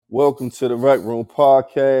Welcome to the Rec Room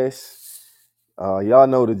Podcast. Y'all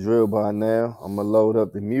know the drill by now. I'm gonna load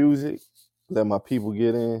up the music, let my people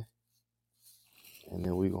get in, and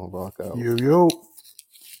then we gonna rock out. Yo,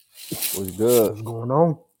 What's good? what's going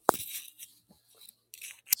on?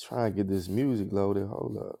 Try and get this music loaded.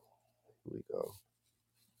 Hold up. Here we go.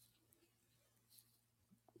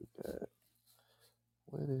 Okay.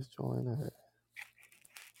 Where this joint at?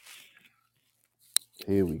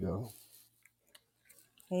 Here we go.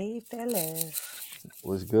 Hey, fellas.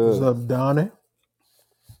 What's What's good? up, Donnie?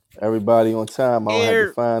 Everybody on time. I don't have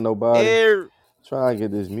to find nobody. Air. Try and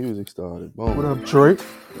get this music started. Boom. What up, Trey?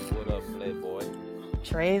 What up, Playboy?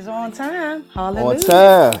 Trey's on time. Hallelujah. On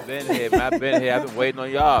time. I've been here, man. I've been waiting on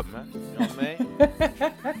y'all, man. You know what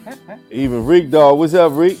I mean? Even Reek Dog. What's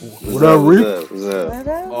up, Reek? What up, Reek? What's up? What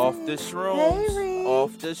up? Off the shrooms. Hey, Reek.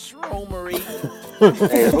 Off the shroomery.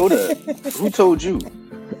 Hey, hold up. Who told you?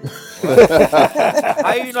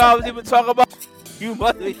 How you know I was even talking about? You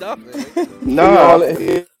must be talking. Nah.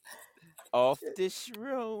 Off the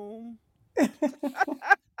shroom.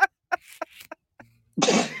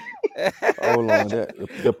 Hold on,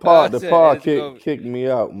 the pod kicked me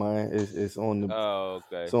out, man. It's on the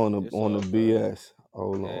okay. It's on the BS.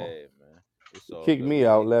 Hold on, Hey, man. kicked me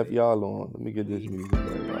out, left y'all on. Let me get this music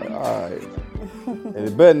back. All right, and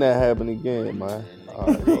it better not happen again, man. All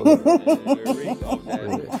right, hold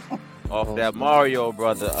up. Off that Mario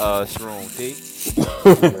brother shroom, T.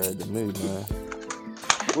 To me, man.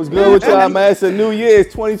 What's good with y'all, man? It's a New Year's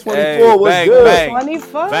 2024. Hey, What's bang, good? Bang,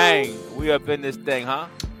 24. bang. We up in this thing, huh?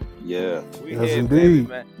 Yeah. We Yes, here, indeed. baby,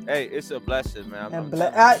 man. Hey, it's a blessing, man.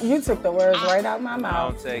 You took the words right out my I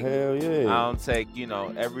mouth. don't take, Hell yeah. I don't take,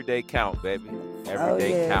 every day count, baby. Every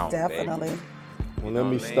day count, definitely. baby. Well, You let know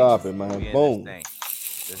me what I mean? stop it, man. We in Boom. this thing.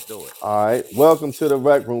 Let's do it. All right, welcome to the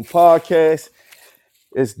Rec Room Podcast.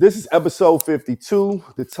 This is episode 52.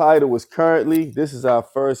 The title is Currently. This is our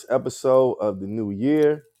first episode of the new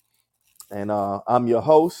year. And I'm your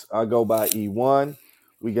host. I go by E1.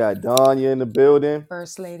 We got Danya in the building.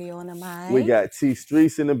 First lady on the mic. We got T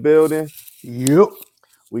Streets in the building. Yep.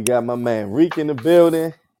 We got my man Reek in the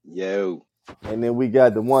building. Yo. And then we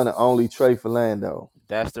got the one and only Trey Philando.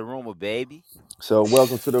 That's the rumor, baby. So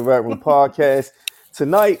welcome to the Rec Room Podcast.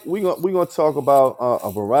 Tonight we're gonna talk about a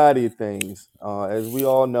variety of things. As we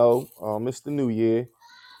all know, it's the new year,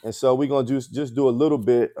 and so we're gonna just do a little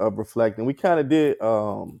bit of reflecting. We kind of did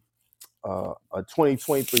a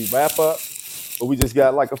 2023 wrap up, but we just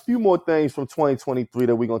got like a few more things from 2023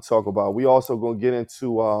 that we're gonna talk about. We also gonna get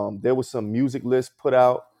into there was some music lists put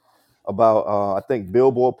out about I think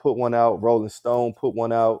Billboard put one out, Rolling Stone put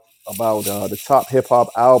one out about the top hip hop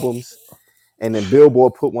albums. And then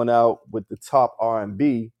Billboard put one out with the top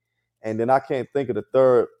R&B, and then I can't think of the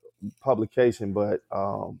third publication, but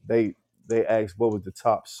they asked what was the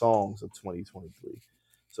top songs of 2023.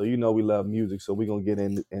 So we love music, so we're gonna get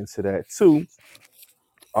into that too.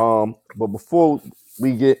 But before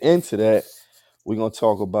we get into that, we're gonna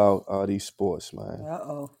talk about these sports, man.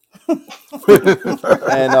 Uh-oh.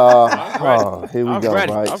 And here we go,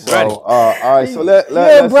 ready. right? I'm So, ready. all right. So You're a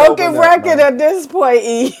let's broken open up, record man. at this point,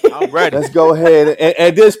 E. I'm ready. Let's go ahead.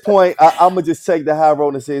 At this point, I'm gonna just take the high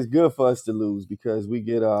road and say it's good for us to lose because we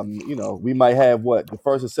get we might have the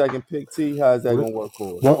first or second pick. T, how's that gonna work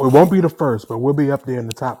for us? It won't be the first, but we'll be up there in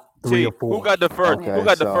the top 3 T, or 4. who got the first? Okay, Who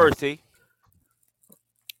got the first, T?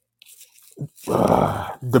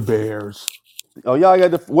 The Bears. Oh, y'all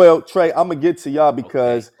got Trey, I'm gonna get to y'all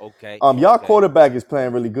because Okay. y'all quarterback is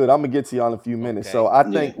playing really good. I'm gonna get to y'all in a few minutes. Okay. So I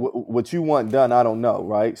think what you want done, I don't know,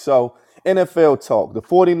 right? So NFL talk. The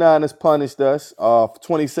 49ers punished us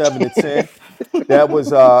 27-10. That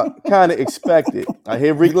was kind of expected. I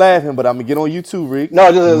hear Reek laughing, but I'm gonna get on you too, Reek. No,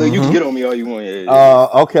 you can get on me all you want.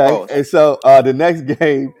 Okay. Oh. And so the next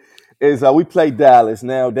game is we play Dallas.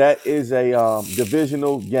 Now that is a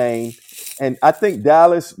divisional game. And I think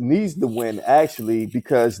Dallas needs to win, actually,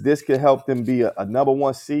 because this could help them be a number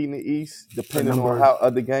one seed in the East, depending on how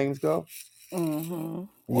other games go. Mm-hmm.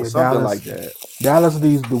 Or something like that. Dallas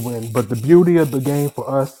needs to win, but the beauty of the game for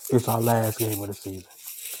us is our last game of the season.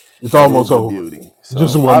 It's almost over. Beauty. So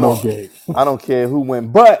Just one more game. I don't care who wins.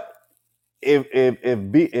 But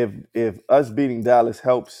if us beating Dallas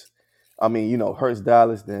helps, hurts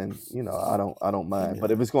Dallas, then, I don't mind. Yeah. But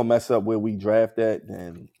if it's going to mess up where we draft at,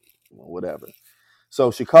 then whatever.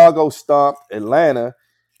 So Chicago stomped Atlanta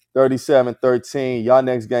 37-13. Y'all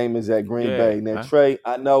next game is at Green Bay. Now, Trey,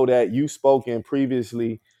 I know that you've spoken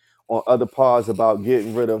previously on other pods about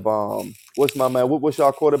getting rid of what's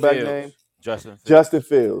y'all quarterback name? Justin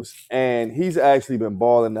Fields. And he's actually been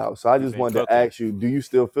balling out. So I just wanted to ask you, do you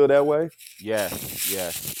still feel that way?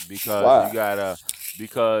 Yes. Because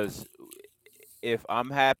because if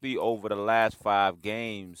I'm happy over the last 5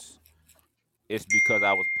 games, it's because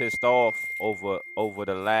I was pissed off over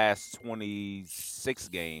the last 26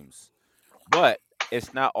 games. But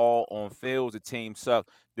it's not all on Fields. The team suck.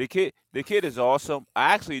 The kid is awesome.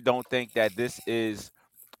 I actually don't think that this is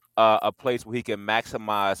a place where he can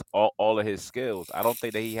maximize all of his skills. I don't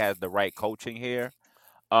think that he has the right coaching here.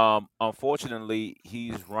 Unfortunately,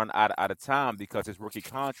 he's run out of time because his rookie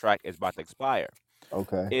contract is about to expire.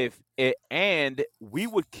 Okay. If it and we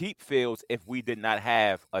would keep Fields if we did not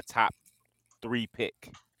have a top 3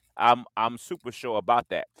 pick. I'm super sure about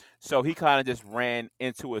that. So he kind of just ran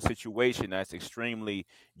into a situation that's extremely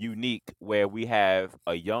unique where we have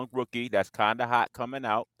a young rookie that's kind of hot coming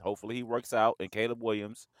out. Hopefully he works out, and Caleb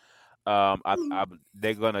Williams.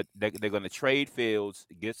 They're gonna trade Fields,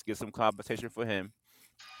 get some compensation for him,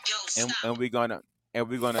 and we're gonna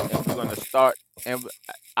start.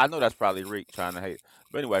 I know that's probably Reek trying to hate,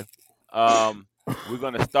 but anyway, we're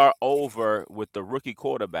gonna start over with the rookie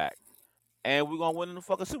quarterback, and we're gonna win the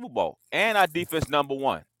fucking Super Bowl. And our defense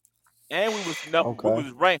 #1. And Okay.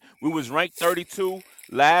 we was ranked 32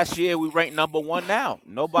 last year. We ranked #1 now.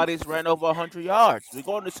 Nobody's ran over 100 yards. We're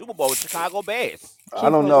going to the Super Bowl with Chicago Bears. I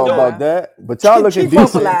Keep don't hope know So about alive. that, but y'all looking Keep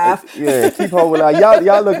hope decent. alive. Yeah, keep holding out.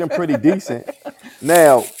 Y'all looking pretty decent.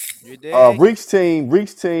 Now, you dig?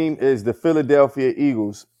 Reek's team is the Philadelphia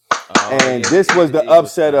Eagles, Oh and yeah, he this is was the the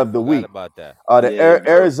Eagles upset fan. of the Forgot week. about that. Yeah,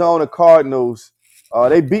 bro. Arizona Cardinals,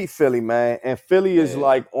 they beat Philly, man, and Philly is Yeah.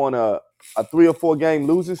 like on a 3 or 4 game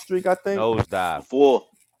losing streak, I think. Nosedive. 4.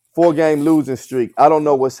 4 game losing streak. I don't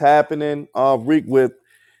know what's happening, Reek, with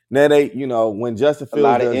now when Justin A Fields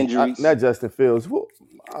lot of does injuries. not Justin Fields.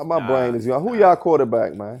 My brain Nah, is gone. Who nah. y'all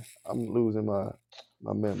quarterback, man? I'm losing my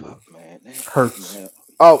memory. Fuck, man. Hurts. Man.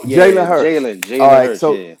 Oh, Jalen Yeah, Hurts. Jalen. All Jalen right, Hurts,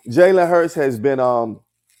 so yeah. Jalen Hurts has been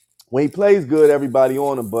when he plays good, everybody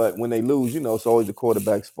on him, but when they lose, it's always the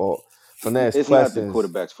quarterback's fault. So now it's It's not the questions.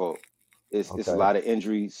 quarterback's fault. It's a Okay, lot of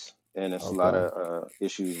injuries and it's a lot okay, of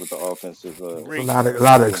issues with the offensive It's a Reek. lot of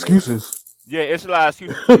coordinator. excuses. Yeah, it's a lot of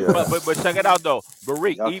excuses. yeah, But check it out though. But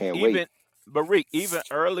Reek, Y'all can't wait. Even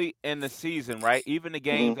early in the season, right? Even the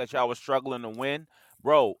Hmm. games that y'all was struggling to win,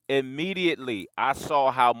 bro. Immediately, I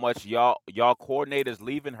saw how much y'all coordinators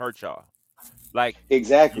leaving hurt y'all. Like,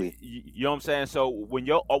 Exactly. you know what I'm saying? So when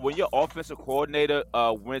your offensive coordinator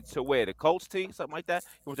went to where, the Colts team, something like that,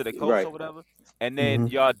 he went to the Colts Right. or whatever, and then Hmm.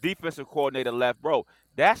 your defensive coordinator left, bro.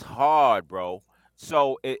 That's hard, bro.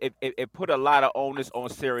 So it put a lot of onus on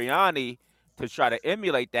Sirianni to try to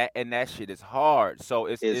emulate that, and that shit is hard. So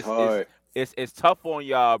it's It's it's it's hard. it's it's tough on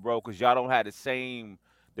y'all, bro, because y'all don't have the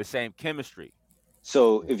same chemistry.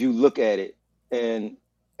 So if you look at it, and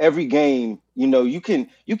every game,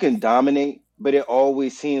 you can dominate, but it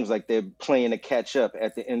always seems like they're playing to catch up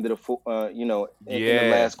at the end of in the Yeah.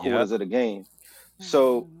 last Yep. quarters of the game.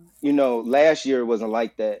 So Mhm. last year it wasn't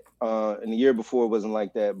like that, and the year before it wasn't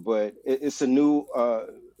like that. But it's a new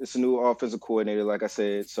offensive coordinator, like I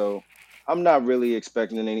said. So I'm not really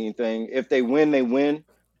expecting anything. If they win, they win.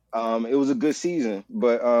 It was a good season,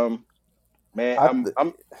 but man, I I'm th-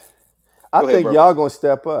 I'm. I Go ahead, think bro. y'all gonna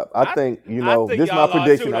step up. I I think I think this is my y'all are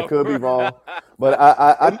too prediction. I though, could be bro. wrong, but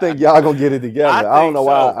I It, think y'all gonna get it I together. I don't think know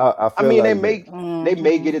why so. I I feel mean, they like that. may they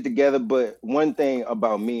may get Mhm. it together, but one thing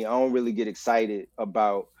about me, I don't really get excited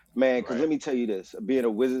about, man. Because Right. let me tell you this: being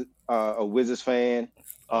a Wizards fan,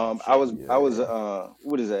 Oh I shit. was Yeah,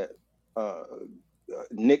 what is that?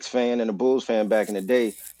 Knicks fan and a Bulls fan back in the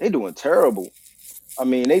day. They doing terrible. I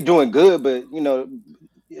mean, they doing good, but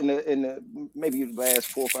in the maybe the last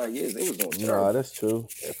 4 or 5 years, they was doing nah, terrible. that's true.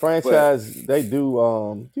 But Franchise, they do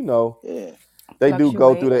yeah, they do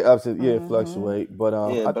go through Fluctuate. their ups and yeah, Mhm. fluctuate. But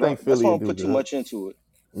yeah, I but think that's Philly why I will don't do put too good. much into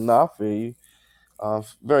Nah, I feel you.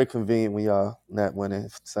 Very convenient when y'all not winning.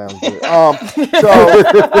 Sounds good.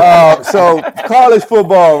 it. So college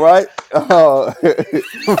football, right?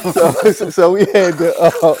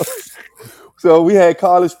 So we had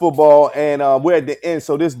college football, and we're at the end.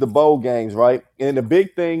 So this is the bowl games, right? And the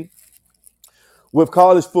big thing with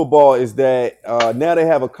college football is that now they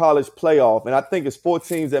have a college playoff, and I think it's 4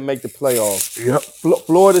 teams that make the playoff. Yep.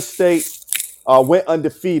 Florida State went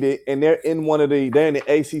undefeated, and they're they're in the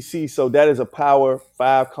ACC, so that is a Power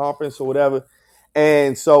Five conference or whatever.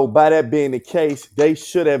 And so, by that being the case, they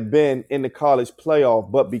should have been in the college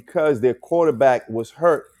playoff, but because their quarterback was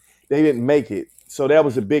hurt, they didn't make it. So that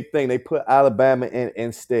was a big thing. They put Alabama in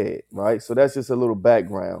instead, right? So that's just a little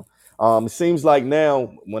background. It seems like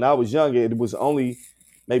now, when I was younger, it was only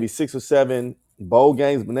maybe 6 or 7 bowl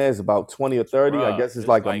games, but now it's about 20 or 30. I Bruh, guess it's it's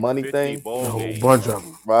like a like money 50 thing, A bowl whole games, bunch of bro.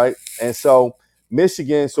 them. right? And so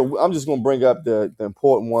Michigan. So I'm just gonna bring up the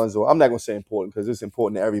important ones, or I'm not gonna say important because it's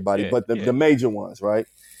important to everybody, Yeah, but the, yeah. the major ones, right?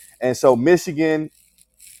 And so Michigan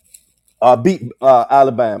beat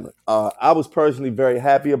Alabama. I was personally very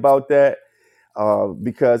happy about that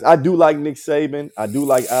because I do like Nick Saban. I do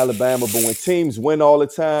like Alabama, but when teams win all the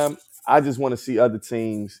time, I just want to see other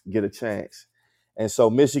teams get a chance. And so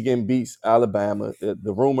Michigan beats Alabama.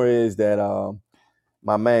 The rumor is that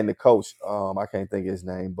my man, the coach, I can't think of his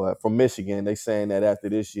name, but from Michigan, they saying that after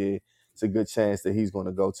this year, it's a good chance that he's going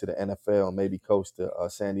to go to the NFL and maybe coach the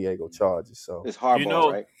San Diego Chargers. So It's You Harbaugh, know,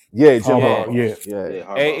 right? yeah, Jim yeah. Harbaugh, Harbaugh. yeah. Yeah. Yeah,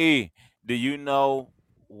 Harbaugh. AE, do you know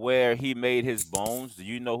where he made his bones? Do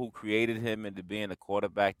you know who created him into being the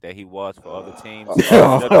quarterback that he was for other teams?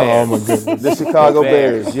 The Oh my Bears. goodness. The The Chicago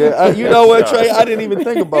Bears. Bears. Yeah, you Yes, know what, sir. Trey? I didn't even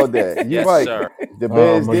think about that. You're Yes, right. sir. The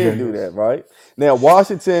Oh Bears my did do goodness. that, right? Now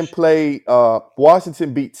Washington played.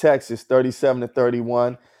 Washington beat Texas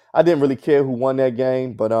 37-31. I didn't really care who won that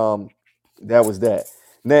game, but that was that.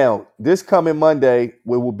 Now this coming Monday,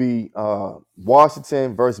 we will be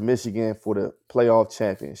Washington versus Michigan for the playoff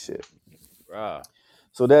championship. Bruh.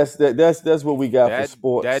 So that's what we got for That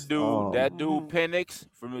sports. that dude Mhm. Penix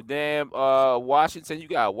from the damn Washington, you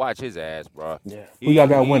gotta watch his ass, bro. Yeah. Who y'all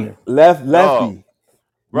got He winning? dog, Lefty,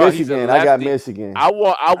 bro. He's a Michigan. I got lefty. Michigan.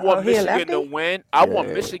 I want Oh, he a Michigan to lefty? win. I want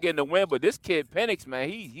Yeah. Michigan to win, but this kid Penix, man,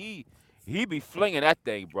 he be flinging that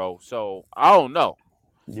thing, bro. So I don't know.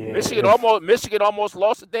 Yeah. Michigan almost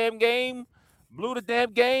lost the damn game, blew the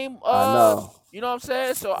damn game. I know. You know what I'm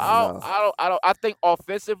saying? So I know. I think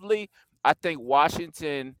offensively, I think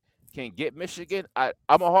Washington can get Michigan. I'm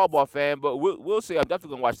a Harbaugh fan, but we'll see. I'm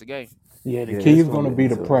definitely gonna watch the game. Yeah, the Yeah, key it's is gonna going to be be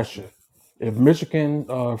the interesting. pressure. If Michigan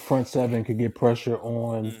front seven could get pressure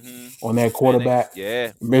on Mm-hmm. that Penix, quarterback,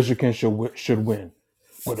 yeah, Michigan should win.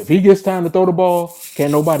 But if he gets time to throw the ball,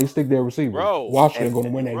 can't nobody stick their receivers. bro, Washington And going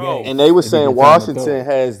to win that game bro. and they were if he saying get time to throw. Washington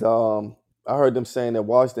has I heard them saying that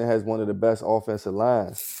Washington has one of the best offensive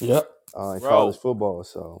lines Yep. in college Bro, football.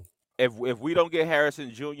 So if we don't get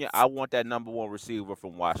Harrison Jr., I want that number one receiver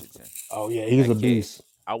from Washington. Oh yeah, he's That a kid, beast.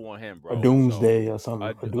 I want him, A bro. So doomsday or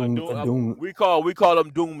something. A doom. we call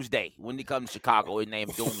him Doomsday when he comes to Chicago. His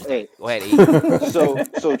name Doomsday. Hey, Go ahead, E.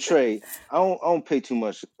 so Trey, I don't pay too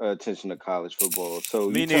much attention to college football.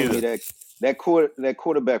 So you Me telling me neither. that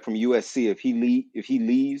quarterback from USC, if he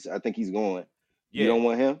leaves, I think he's going. You Yeah. don't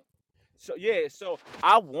want him? So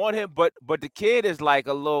I want him, but the kid is like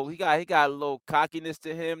a little. He got a little cockiness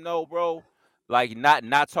to him, though, bro. Like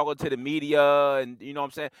not talking to the media, and you know what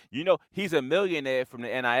I'm saying. He's a millionaire from the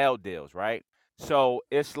NIL deals, right? So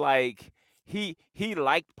it's like he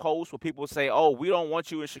liked posts where people say, "Oh, we don't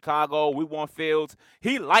want you in Chicago. We want Fields."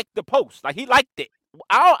 He liked the post, like he liked it.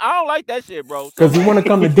 I don't like that shit, bro. So Because he want like, to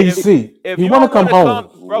come to if DC. if He you want to don't come want to come,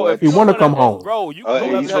 home. bro, if What? He you don't want to want come to, home. bro, you can go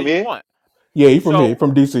wherever He's the hell from you here. want. Yeah, he from here. He So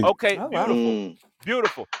from DC. okay, Oh wow. beautiful, Mm,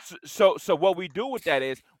 beautiful. So what we do with that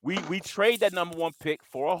is we trade that number one pick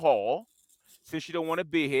for a haul since you don't want to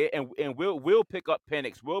be here, and we'll pick up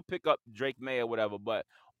Penix, we'll pick up Drake May or whatever. But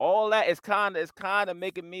all that is kind of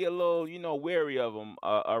making me a little wary of him.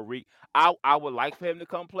 Reek. I would like for him to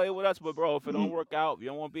come play with us, but bro, if it don't mm, work out, if you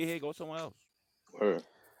don't want to be here, go somewhere else. word.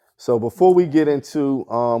 so before we get into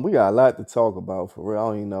we got a lot to talk about for real. I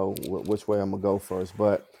don't even know which way I'm gonna go first,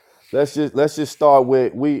 but let's just start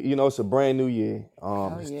with it's a brand new year.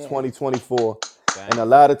 Oh It's yeah. 2024, and a Bang.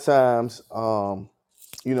 lot of times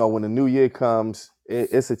when the new year comes,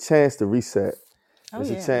 it's a chance to reset. Oh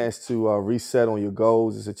It's a yeah. chance to reset on your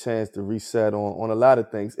goals. It's a chance to reset on a lot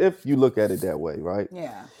of things if you look at it that way, right?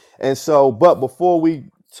 Yeah. And so, but before we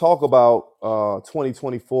talk about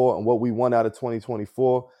 2024 and what we want out of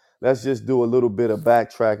 2024, let's just do a little bit of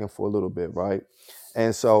backtracking for a little bit, right?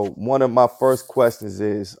 And so, one of my first questions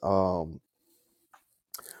is,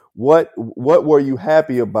 what were you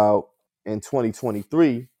happy about in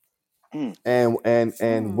 2023, Mm. and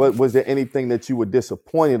Mm. what was there anything that you were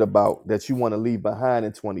disappointed about that you want to leave behind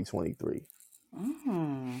in 2023?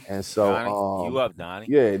 Mm. And so, Donnie, you up,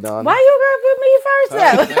 Donnie? yeah, Donnie. Why you gotta put me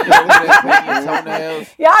Cause first man, you over there painting your though?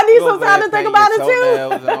 toenails. Y'all need You some over time there to think painting your about it too.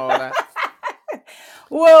 toenails and all that.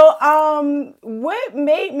 Well, what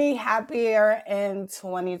made me happier in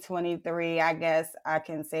 2023, I guess I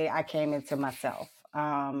can say I came into myself.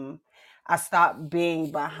 I stopped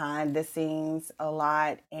being behind the scenes a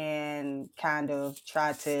lot and kind of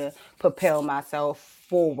tried to propel myself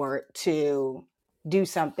forward to do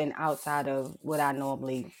something outside of what I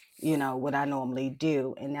normally, what I normally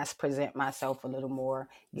do, and that's present myself a little more,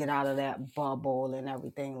 get out of that bubble and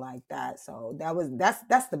everything like that. So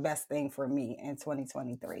that's the best thing for me in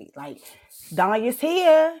 2023. Like Danya's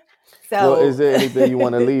here. Well, is So there anything you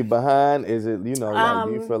want to leave behind? Is it, like,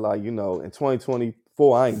 do you um feel like, in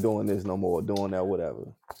 2024, I ain't doing this no more, doing that, whatever?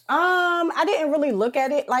 I didn't really look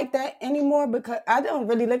at it like that anymore, because I don't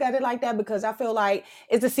really look at it like that because I feel like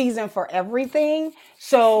it's a season for everything.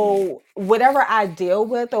 Mm. So whatever I deal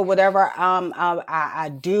with or whatever I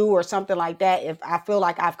do or something like that, if I feel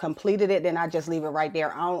like I've completed it, then I just leave it right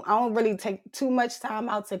there. I don't really take too much time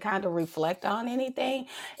out to kind of reflect on anything.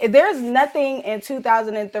 If there's nothing in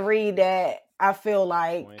 2003 that I feel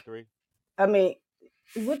like, 23. I mean,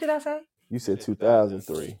 what did I say? You You said said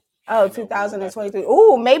 2003. 2003. Oh, Ain't no going back to 2023.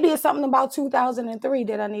 Oh, 2023. maybe it's something about 2003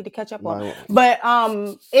 that I need to catch up on. My, But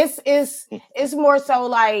it's more so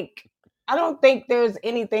like I don't think there's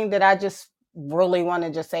anything that I just really want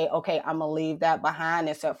to just say, okay, I'm gonna leave that behind,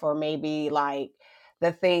 except for maybe like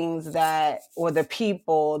the things that or the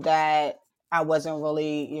people that I wasn't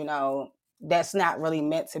really, that's not really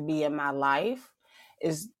meant to be in my life,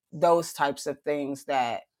 is those types of things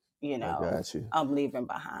that, I got you. I'm leaving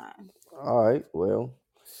behind. All right. Well,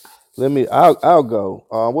 I'll go.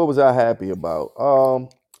 What was I happy about?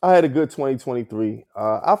 I had a good 2023.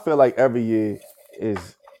 I feel like every year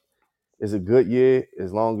is is a good year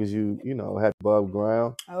as long as have above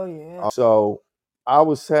ground. Oh yeah. So I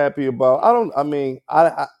was happy about. I don't. I mean,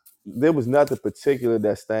 there was nothing particular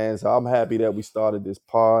that stands. I'm happy that we started this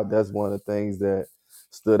pod. That's one of the things that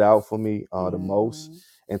stood out for me the most. Hmm.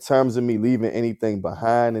 In terms of me leaving anything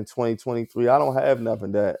behind in 2023, I don't have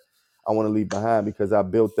nothing that I want to leave behind because I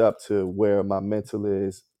built up to where my mental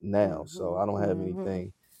is now. So Hmm. I don't have Hmm.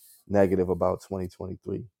 anything negative about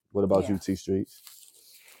 2023. What about you, Yeah. T Streets?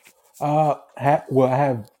 Well, I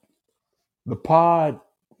have the pod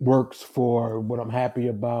works for what I'm happy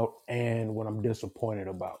about and what I'm disappointed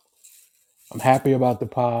about. I'm happy about the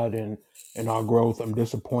pod and our growth. I'm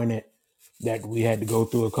disappointed that we had to go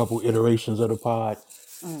through a couple iterations of the pod,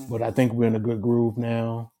 but I Hmm. think we're in a good groove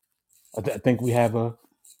now. I think we have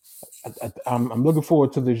I'm looking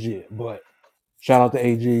forward to this year. But shout out to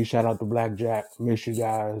AG, shout out to Blackjack. Miss you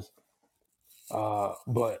guys.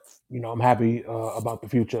 But I'm happy about the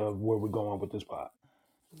future of where we're going with this pod.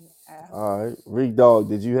 Yeah. All right, Reek Dog,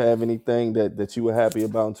 did you have anything that you were happy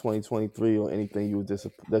about in 2023, or anything you were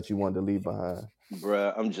that you wanted to leave behind?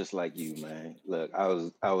 Bruh, I'm just like you, man. Look, I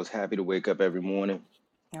was happy to wake up every morning.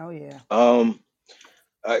 Oh yeah. Um,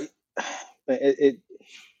 I it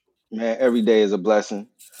man, every day is a blessing.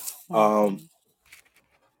 Um, Hmm.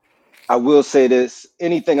 I will say this: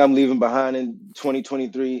 anything I'm leaving behind in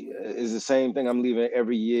 2023 is the same thing I'm leaving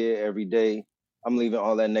every year, every day. I'm leaving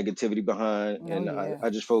all that negativity behind, Oh and I, yeah. I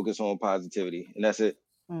just focus on positivity, and that's it.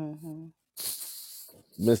 Hmm.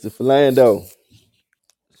 Mr. Philando.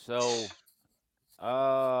 So,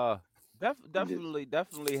 uh, Just,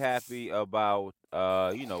 definitely happy about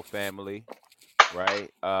family,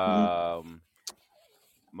 right? mhm.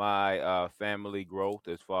 My family growth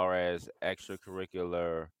as far as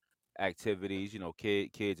extracurricular activities,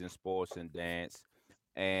 kids in sports and dance,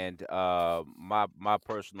 and my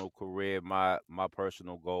personal career, my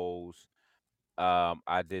personal goals.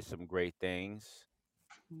 I did some great things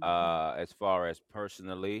Hmm. as far as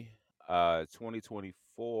personally.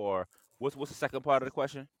 2024. What's the second part of the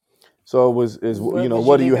question? So it was is What was you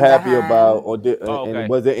what are you leaving happy about, behind? or Oh, and okay.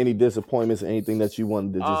 was there any disappointments or anything that you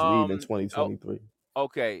wanted to just leave in Um. Oh, 2023?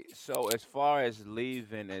 okay. So as far as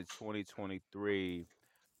leaving in 2023,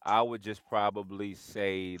 I would just probably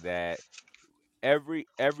say that every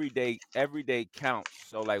day counts.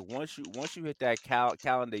 So like once you hit that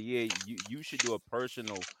calendar year, you should do a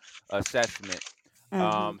personal assessment.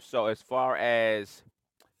 Hmm. So as far as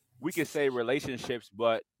we could say relationships,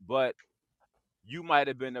 but you might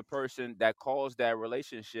have been the person that caused that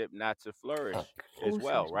relationship not to flourish as Who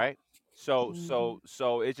well, said that? right? So Hmm. so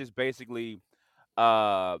so it's just basically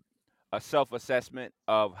uh a self-assessment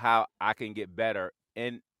of how I can get better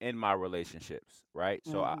in my relationships, right?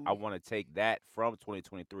 So I Hmm. want to take that from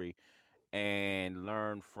 2023 and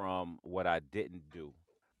learn from what I didn't do,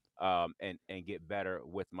 and get better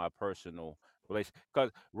with my personal relation,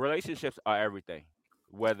 because relationships are everything,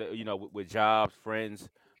 whether with jobs, friends,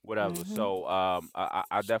 whatever. Hmm. So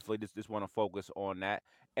I definitely just want to focus on that.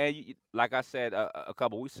 And like I said a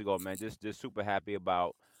couple weeks ago, man, just super happy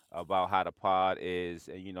about how the pod is,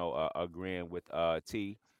 and agreeing with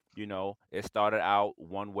T. It started out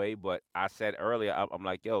one way, but I said earlier, I'm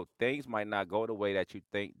like, yo, things might not go the way that you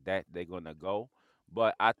think that they're gonna go,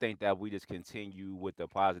 but I think that we just continue with the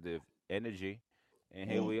positive energy, and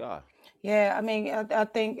here we are. Yeah, I mean, I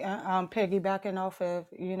think piggybacking off of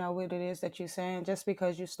what it is that you're saying. Just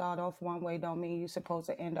because you start off one way, don't mean you're supposed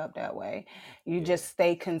to end up that way. You Yeah, just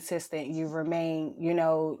stay consistent. You remain,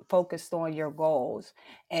 focused on your goals.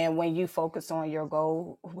 And when you focus on your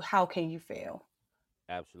goal, how can you fail?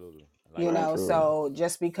 absolutely. Like You I Right, know, said, true. so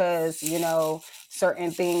just because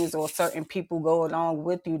certain things or certain people go along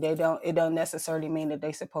with you, it don't necessarily mean that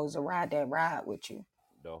they supposed to ride that ride with you.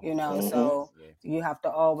 the whole Mm-hmm. So yeah, you have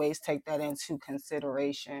to always take that into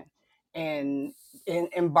consideration and in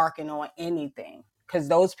embarking on anything, because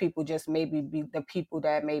those people just maybe be the people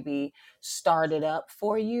that maybe started up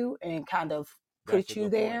for you and kind of that's put a you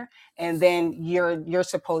good point. there, and then you're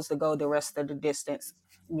supposed to go the rest of the distance,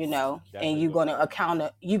 That's and a good point.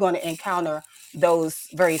 you're going to encounter those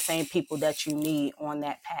very same people that you need on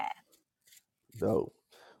that path. Dope.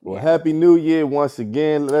 Well, Yeah. happy New Year once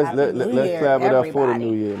again. Let's Happy let, New let, let's Year, clap it up for the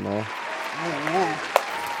New everybody. Year, man. Amen.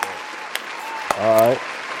 Yes, sir. All right.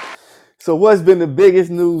 So, what's been the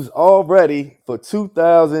biggest news already for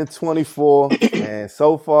 2024? And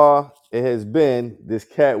so far, it has been this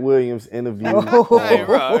Cat Williams interview Hey,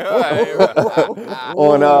 bro. Hey, bro.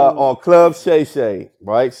 on Club Shay Shay,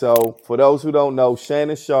 right? So, for those who don't know,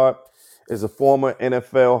 Shannon Sharp is a former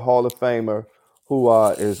NFL Hall of Famer who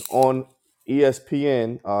is on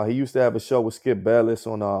ESPN. He used to have a show with Skip Bayless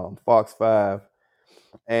on Fox 5,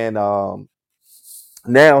 and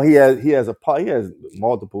now he has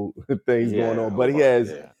multiple things going Yeah, on, whole but bunch.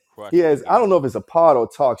 Yeah. he Crushing the has I don't game. know if it's a pod or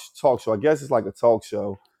talk show. I guess it's like a talk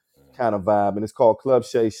show kind of Mhm. vibe, and it's called Club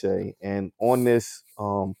Shay Shay. And on this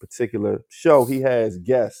particular show, he has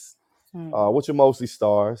guests, Mhm. which are mostly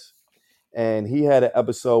stars. And he had an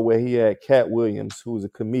episode where he had Cat Williams, who's a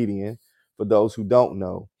comedian, for those who don't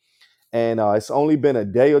know. And it's only been a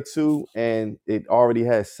day or two, and it already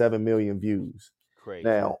has 7 million views.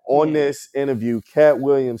 Crazy. Now, on Yeah. this interview, Cat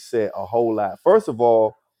Williams said a whole lot. First of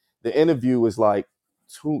all, the interview was like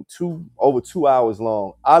over 2 hours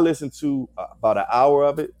long. I listened to about an hour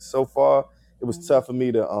of it so far. It was Mhm. tough for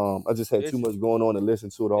me to I just had too It's much going on to listen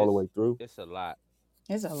to it all the it's way through. it's a lot.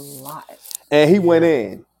 It's a lot. And he went Yeah.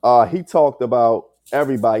 in. He talked about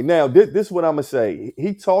everybody. Now, this is what I'm gonna say.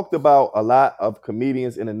 He talked about a lot of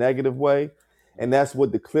comedians in a negative way, and Mhm. that's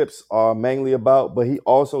what the clips are mainly about. But he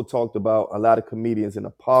also talked about a lot of comedians in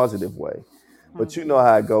a positive way. But you know Mhm.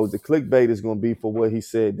 how it goes. The clickbait is gonna be for what he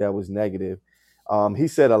said that was negative. He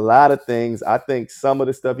said a lot of things. I think some of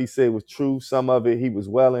the stuff he said was true. Some of it he was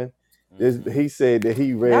welling. Mhm. He said that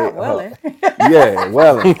he read, Not willing. yeah,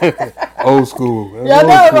 welling. Old school. That's Y'all old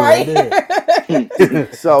know, school right there. right?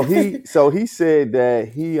 So he said that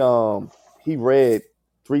he read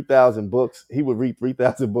 3,000 books. He would read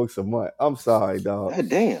 3,000 books a month. I'm sorry, dog. God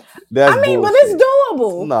damn. That's I mean, but it's bullshit.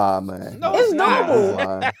 doable. Nah, man. No, Nah, it's It's not. he's doable.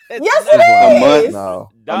 lying. It's Yes, He's not. A lying. it month. is.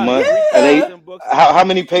 No, A Dog, month. three Are they? thousand books a How month.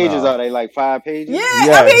 many pages no. are they? Like 5 pages?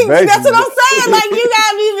 Yeah, I Yes, mean that's what basically. I'm saying. Like you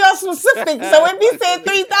gotta be real specific. So if he said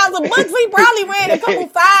 3,000 books, he probably read a couple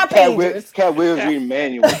five pagers. Cat Williams reading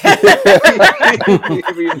manuals.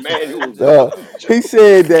 Reading manuals Uh, about the he joke.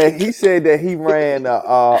 said that he ran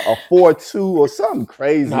a 4.2 or something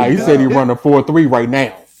crazy Nah, he said he dumb. run a 4.3 right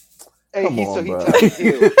now. Hey, Come on, he bro. top of the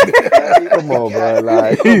hill. Like, Come on, bro.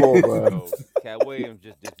 God Like, damn. come on, bro. Yo, Cat Williams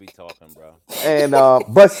just be talking, bro. And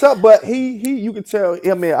but he you can tell.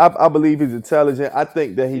 I mean, I believe he's intelligent. I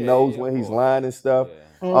think that he knows Yeah, of when he's course. lying and stuff. Yeah.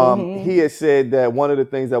 Hmm. He had said that one of the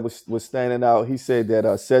things that was standing out. He said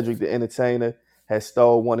that Cedric the Entertainer had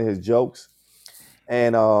stole one of his jokes,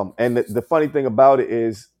 and the funny thing about it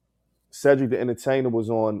is Cedric the Entertainer was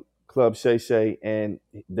on Club Shay Shay, and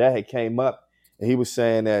that had came up, and he was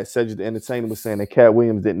saying that Cedric the Entertainer was saying that Cat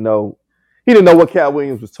Williams didn't know. He didn't know what Cat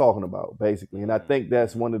Williams was talking about, basically. And I think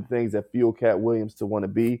that's one of the things that fueled Cat Williams to want to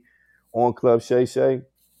be on Club Shay Shay.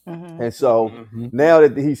 Hmm. And so Mm-hmm. now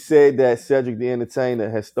that he said that Cedric the Entertainer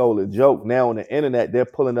has stole a joke, now on the internet they're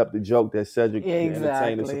pulling up the joke that Cedric Yeah, the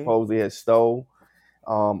Entertainer exactly. supposedly had stole.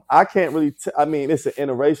 I can't really. I mean, it's an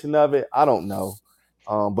iteration of it. I don't know,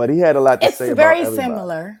 but he had a lot to It's say about very everybody.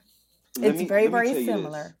 similar. Let It's me very, let me very tell you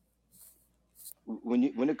this. similar.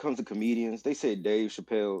 When it comes to comedians, they say Dave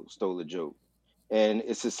Chappelle stole a joke, and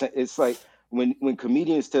it's like when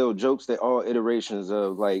comedians tell jokes, they're all iterations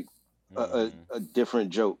of like Mhm. a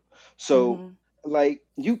different joke. So Hmm. like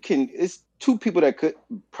it's two people that could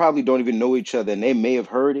probably don't even know each other, and they may have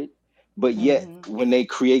heard it, but yet Hmm. when they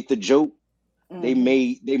create the joke, Hmm.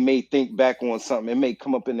 they may think back on something. It may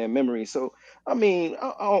come up in their memory. So I mean,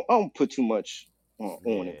 I don't put too much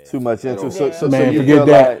on it Yeah. Too much at into all. so Yeah. so so Man, you Yeah. forget feel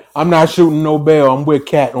that. like I'm not shooting no bail. I'm with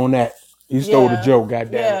Cat on that. He stole the Yeah. joke.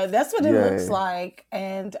 Goddamn Yeah, it. that's what it looks Yeah. like.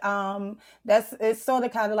 And that's it's sort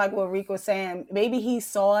of kind of like what Rick was saying. Maybe he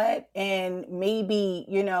saw it and maybe,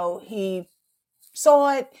 he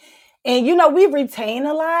saw it and we retain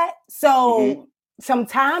a lot. Hmm. So some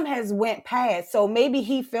time has went past. So maybe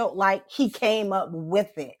he felt like he came up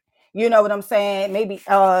with it. You know what I'm saying? Maybe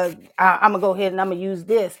I'm gonna go ahead and I'm gonna use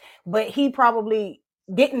this. But he probably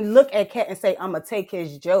didn't look at Cat and say, I'm gonna take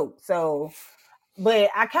his joke. So but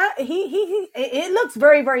I can't. It looks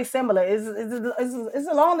very, very similar. It's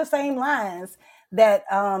along the same lines that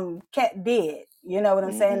Cat did. You know what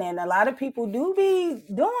I'm Hmm. saying? And a lot of people do be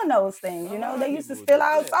doing those things. A lot They of used to people steal do.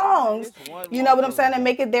 our Yeah, I mean, songs. it's one You know what I'm motherfucker, saying? And but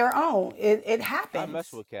make it their own. It I mess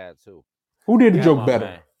happens. with Cat too. Who did the Cat joke my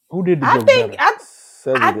better? man. Who did the I joke think better? I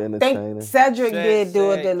Cedric the I think Entertainer. Cedric did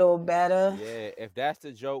do it Said, a little better. yeah. If that's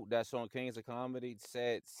the joke that's on Kings of Comedy,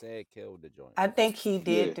 said killed the joint. I think he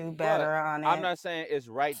Yeah. did do But better on I'm it. not saying it's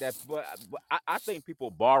right but I think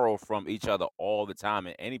people borrow from each other all the time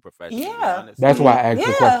in any profession. To be Yeah. honest, That's why I asked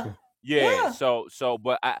the Yeah. question. yeah. Yeah.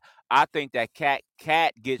 But I think that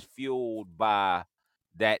cat gets fueled by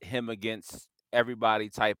that him against everybody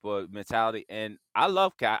type of mentality, and I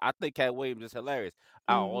love Cat. I think Cat Williams is hilarious.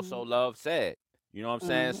 I also Mhm. love Said. You know what I'm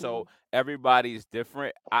saying? So Mhm. everybody's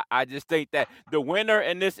different. I just think that the winner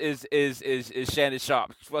in this is Shannon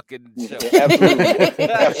Sharp's fucking show. Yeah, absolutely.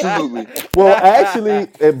 Absolutely. Well, actually,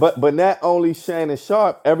 but not only Shannon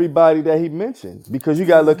Sharp, everybody that he mentioned, because you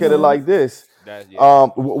gotta look at it Mhm. like this. That's yeah,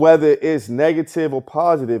 Whether it's negative or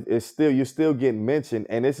positive, you're still getting mentioned,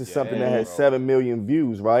 and this is something that yeah, Hmm. has bro. 7 million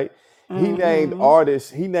views, right? He named Mhm.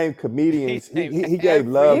 artists, he named He comedians, named he gave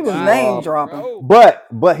He love was to name everybody, dropping. bro.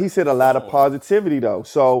 but he said a lot Come of on. positivity though.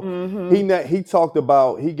 So Mhm. he talked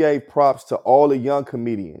about, he gave props to all the young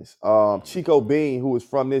comedians. Chico Mhm. Bean, who was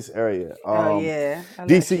from this area. Oh yeah, I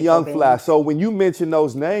love DC Chico Young Fly. Bean. So when you mention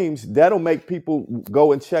those names, that'll make people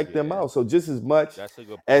go and check them Yeah, out. So just as much that's a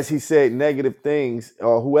good as point. he said negative things,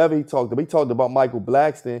 or whoever he talked about Michael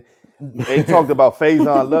Blackston. He talked about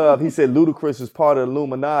Faison Love. He said Ludacris is part of the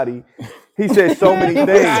Illuminati. He said so Man, many get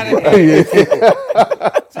things, out of bro. here. Yeah.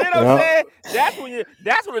 See what I'm Yeah. saying? That's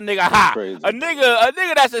when a nigga That's high. crazy. A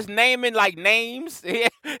nigga that's just naming like names.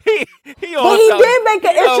 He But on he something. did make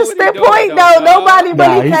He an know what he interesting doing point though, though. dog. Nobody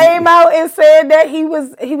Nah, really came he out and said that he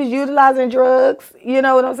was utilizing drugs. You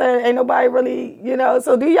know what I'm saying? Ain't nobody really.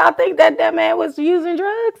 So do y'all think that man was using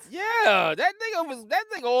drugs? Yeah, that nigga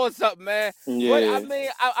on something, man. But I Yeah. mean,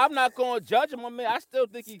 I'm not gonna judge him. I mean, I still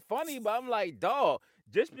think he's funny, but I'm like, dog,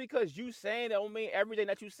 just because you saying that don't mean everything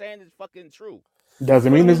that you saying is fucking true.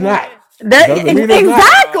 doesn't You know mean what I'm it's not. Mhm. saying? Doesn't mean it's not.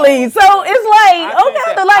 Exactly. Oh So boy. it's like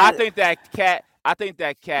okay, but like I think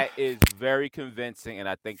that cat is very convincing, and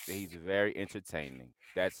I think that he's very entertaining.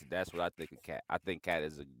 That's what I think of Cat. I think Cat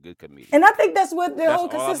is a good comedian. and I think that's what the That's whole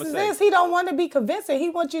all I'm gonna consistency say. is. He don't want to be convincing. He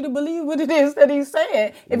wants you to believe what it is that he's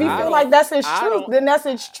saying. If he I feel Yeah. don't. like that's his I truth, don't. then that's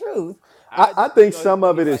his truth. I think He some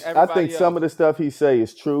of it he's like is, I think everybody some else. of the stuff he say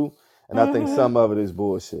is true, and I think Hmm. some of it is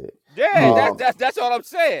bullshit. Yeah, Yeah. that's all I'm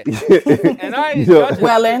saying. And I You ain't know, judging.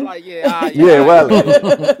 I'm just Wellen. like, yeah, yeah, all right, well, Cat.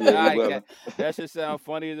 Yeah, All he right, Cat. well. That should sound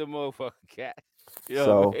funny as a motherfucker, Cat. You know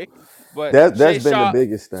what I so mean? But that's been the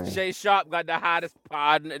biggest thing. Shay Sharp got the hottest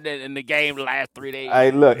pod in the game the last 3 days.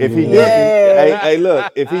 Hey, look, if he Yeah. didn't, Yeah. hey,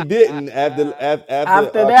 look, if he didn't after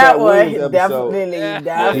After that Cat Williams one, episode, definitely,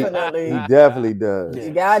 he definitely. definitely does.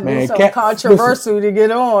 You gotta do Man, something Cat. Listen, controversial to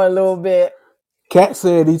get on a little bit. Cat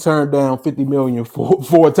said he turned down 50 million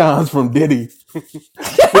four times from Diddy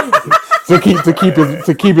to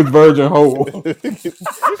keep his virgin whole.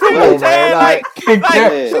 You see Come what I'm What? on, man, saying? like, Like,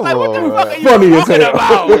 Cat, Yeah. come what the on, fuck are man. you funny as talking hell.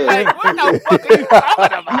 about? Yeah. Like, what the fuck are you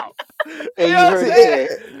talking about? You And know you what I'm heard See, that saying?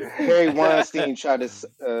 Harry Weinstein tried to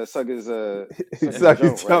he suck his suck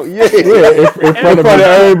his joint, right? toe, yeah, Yeah, in In in front of front his of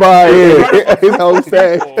everybody, in yeah. front of a his group whole of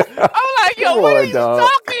staff. people. I'm like, yo, Come what are on, you dog.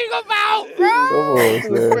 talking about, Come bro? on, This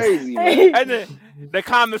was son. crazy, man. And then the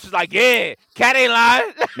comments was like, yeah, Cat ain't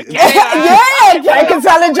lying. Cat ain't lying. Yeah, I'm like, Jay what can the That's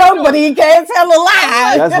tell fuck a are we joke, but doing? he can't tell a I'm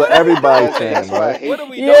lie. like, That's what what are we everybody doing? that's saying, why I right? What hate are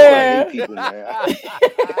we that's why I doing? hate Yeah. people, man.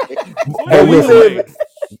 What are Hey, And we we listen, live. doing?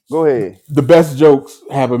 Go ahead. the best jokes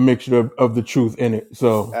have a mixture of the truth in it.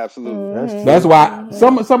 So Absolutely. That's that's true. why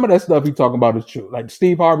Hmm. some of that stuff he talking about is true. Like the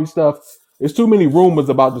Steve Harvey stuff. There's too many rumors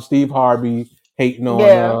about the Steve Harvey hating on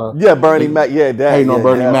Yeah. Yeah, Bernie hate, Mac. Yeah, that. hating on Yeah,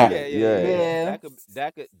 Bernie Mac. Yeah, definitely. yeah, yeah, Yeah. yeah. Yeah.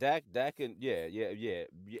 That can, yeah.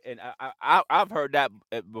 And I've heard that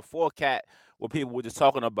before. Cat, what people were just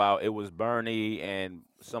talking about, it was Bernie and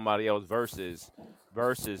somebody else versus,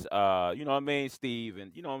 you know what I mean, Steve,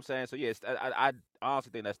 and you know what I'm saying. So yes, I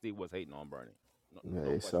honestly think that Steve was hating on Bernie. No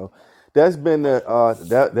Yeah, question so about it. that's No been the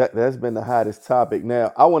question about it. that's been the hottest topic.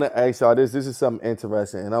 Now I want to ask y'all this. This is something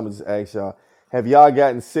interesting, and I'm gonna just ask y'all: have y'all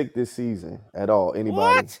gotten sick this season at all?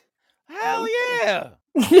 Anybody? What? Hell Nope. yeah.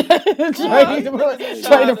 Trey, What? These niggas been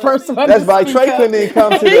Trey, trying the to. first one That's to right. speak Trey up. couldn't even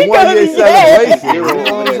come to the He one goes, year yeah. Patient celebration. You zero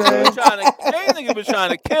know over what I'm there, These niggas been son. saying? trying to. These niggas been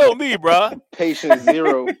trying to kill me, bruh. Patient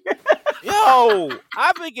zero. Yo,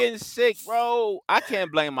 I've been getting sick, bro. I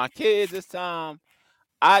can't blame my kids this time.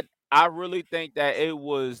 I I really think that it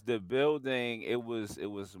was the building. It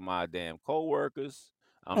was my damn coworkers.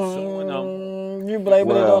 I'm suing them. You You blaming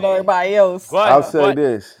feel it on Well, me? everybody else. But I'll Uh, say but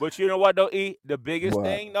this. but you know what though, E? The biggest What?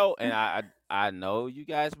 thing though, and I know you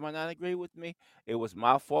guys might not agree with me. It was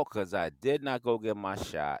my fault because I did not go get my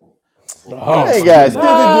shot. That Oh But ain't my got goodness.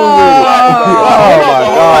 shit to do with it. hold Oh on, my but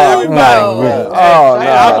hold on, God. everybody. Oh no. man. Hey, Oh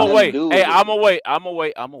hey, Had I'm no. gonna nothing to wait. do Hey, with it. I'm gonna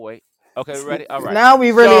wait. Okay, we ready? All right. Now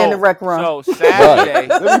we really in the So rec room. so Right.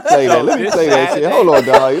 Saturday. Let me play that. So Let me this play that shit. Hold Saturday. on,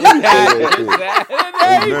 dog. Let me play that This shit.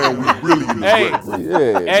 And Saturday. now we really in the rec Hey, room.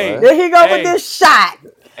 Yeah, hey, man. There he go with hey, this shot.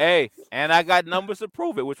 hey, and I got numbers to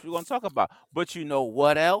prove it, which we're gonna talk about. But you know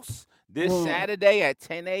what else? This Mm, Saturday at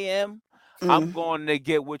 10 a.m., I'm mm. going to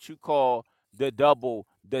get what you call the double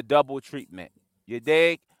treatment. You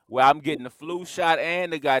dig? Where I'm getting the flu shot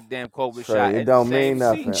and the goddamn COVID Trey, shot it at the don't mean same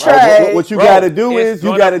nothing. seat, All right, bro. Trey. what you got to Bro, do it's is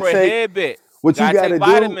you gonna got to take prohibit. what you Gotta got take to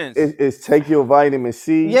do vitamins. is take your vitamin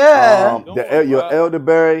C, What I'm Yeah. doing, your bro.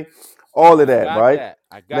 elderberry, all of I that, got right? that.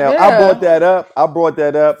 I got Now that. I I brought Yeah. know that that. up. I brought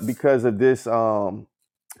that up because of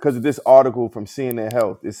this article from CNN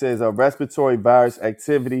Health. It says respiratory virus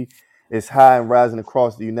activity is high and rising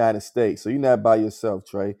across the United States. So you're not by yourself,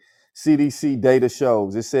 Trey. CDC data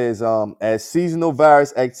shows. It says as seasonal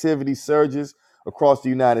virus activity surges across the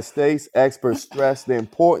United States, experts stress the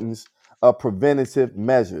importance of preventative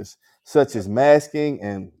measures such Yep. as masking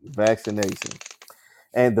and vaccination,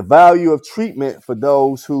 and the value of treatment for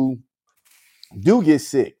those who do get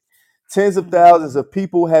sick. Tens of thousands Mhm. of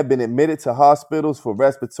people have been admitted to hospitals for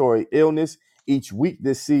respiratory illness each week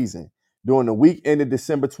this season. During the week ended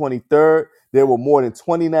December 23rd, there were more than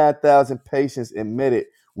 29,000 patients admitted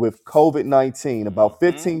with COVID 19, about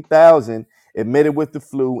Mm-hmm. 15,000 admitted with the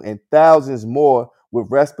flu, and thousands more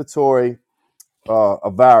with respiratory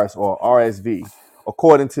a virus or RSV,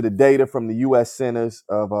 according to the data from the U.S. Centers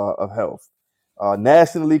of Health.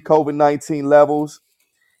 Nationally, COVID 19 levels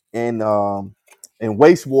in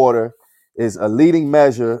wastewater is a leading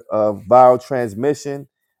measure of viral transmission.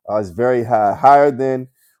 It's very high, higher than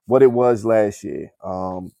what it was last year.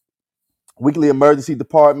 Weekly emergency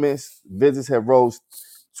departments visits have rose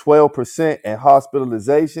 12% and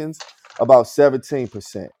hospitalizations about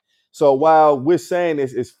 17%. So while we're saying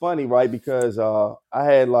this, it's funny, right? Because I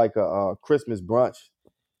had like a Christmas brunch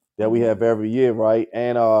that we Mhm. have every year, right?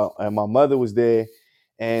 And my mother was there,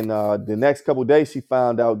 and the next couple of days she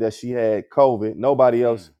found out that she had COVID. Nobody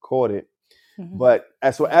else Mm. caught it, Mhm. but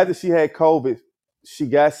so after she had COVID, she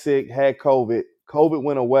got sick, had COVID. COVID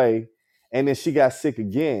went away, and then she got sick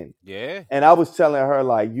again. Yeah. And I was telling her,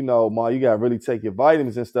 like, Ma, you gotta really take your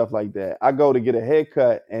vitamins and stuff like that. I go to get a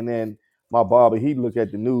haircut, and then my barber, he look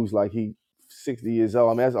at the news like he 60 years old.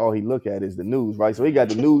 I mean, that's all he look at is the news, right? So he got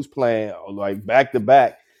the Mm-hmm. news playing like back to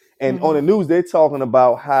back. And on the Mhm. news, they're talking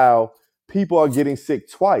about how people are getting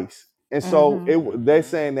sick twice. And so Mhm. they're Mm-hmm.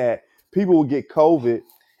 saying that people will get COVID,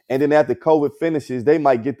 and then after COVID finishes, they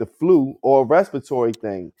might get the flu or a respiratory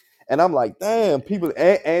thing. And I'm like, damn, Yeah. people,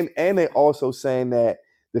 and they're also saying that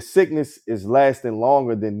the sickness is lasting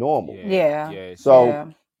longer than normal. Yeah. Yeah. Yeah. See. So Yeah.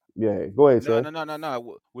 yeah, go ahead, No, sir. no, no, no,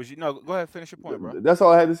 no. Was you no? Go ahead, finish your point, bro. That's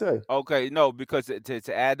all I had to say. Okay, no, because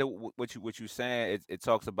to add to what you saying, it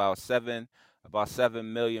talks about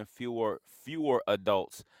 7 million fewer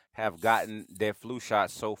adults have gotten their flu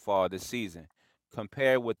shot so far this season,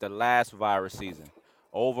 compared with the last virus season.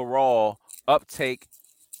 Overall, uptake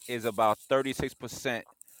is about 36%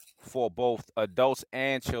 for both adults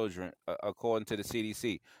and children, according to the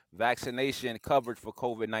CDC. Vaccination coverage for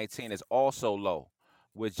COVID 19 is also low,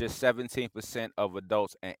 with just 17% of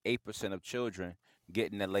adults and 8% of children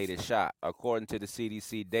getting the latest shot, according to the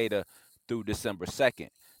CDC data through December 2nd.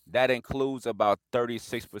 That includes about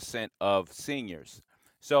 36% of seniors.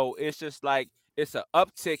 So it's just like it's an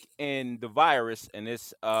uptick in the virus and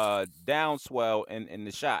it's downswell in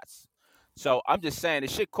the shots. So I'm just saying the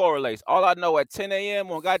shit correlates. All I know at 10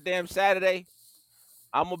 a.m. on goddamn Saturday,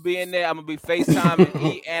 I'm gonna be in there. I'm gonna be FaceTiming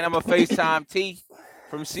E and I'm gonna FaceTime T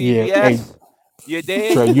from Yeah. Hey, CVS. You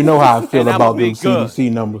dig? Trey, you know how I feel And I'm gonna about be them good.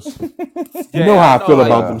 CDC numbers. You know Yeah, I how I know feel how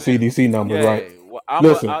about you them Yeah. feel. CDC numbers, right? Yeah, well,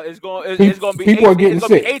 Listen, it's gonna be people are 18. getting It's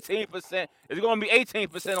gonna be sick. 18%. It's gonna be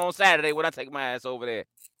 18% on Saturday when I take my ass over there.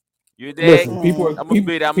 You dig? Listen, Mm. I'm gonna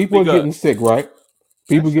be there. I'm gonna people be are good. getting sick, right?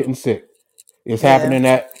 People That's getting true. sick. It's Yeah. happening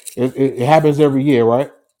it happens every year,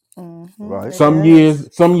 right? Right. It Some does.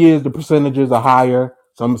 years the percentages are higher,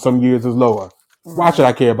 some years is lower. Why should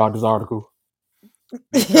I Right. care about this article?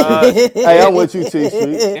 Because Hey, I'm with you, T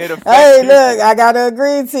Street. it affects Hey, look, people. I gotta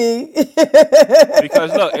agree, T.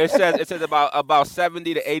 Because look, it says about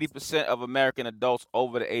 70 to 80% of American adults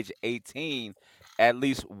over the age of 18, at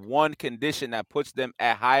least one condition that puts them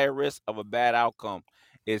at higher risk of a bad outcome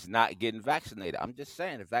is not getting vaccinated. I'm just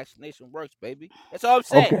saying the vaccination works, baby. That's all I'm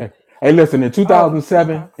saying. Okay. Hey, listen, in Oh,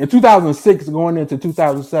 2007, okay. in 2006, going into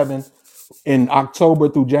 2007, in October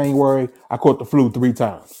through January, I caught the flu 3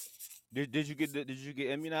 times. Did you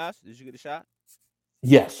get immunized? Did you get a shot?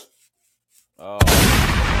 Yes. Oh,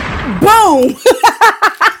 Boom.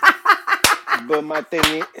 But my thing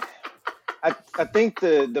is, I think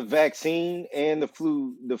the vaccine and the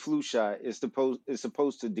flu shot is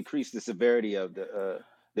supposed to decrease the severity of the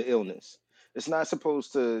illness. It's not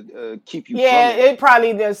supposed to keep you from Yeah, it. it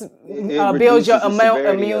probably just It builds your reduces the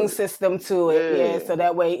severity immune of it. system to it. Yeah, Yeah. so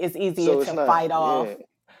that way it's easier So it's to not. fight Yeah. off.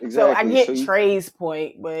 So I Exactly. So get you. Trey's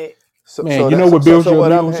point, but So Man, so you that know what builds so your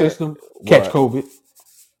what I'm immune hearing, system? Catch what? COVID.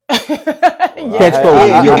 Well, I yeah, Catch had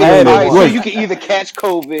COVID. Yeah. And You your I can. had immune it is All right. So great. you once. can either catch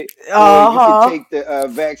COVID or you can uh-huh. take the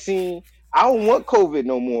vaccine. I don't want COVID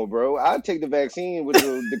no more, bro. I'll take the vaccine, which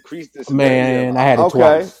will decrease the severity of Man, it. I had it Okay.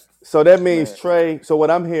 twice. So that means Man. Trey. So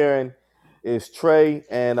what I'm hearing is Trey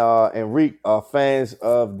and Reek are fans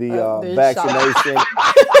of the The shot. vaccination.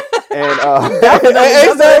 And Definitely,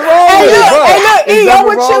 ain't definitely. nothing wrong with it, Hey, bro. look, It's E, I'm nothing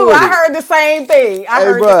with wrong you. with I it. heard the same thing. I Hey,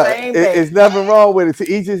 heard the bro, same thing. it's nothing wrong with it.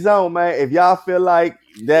 To each his own, man. If y'all feel like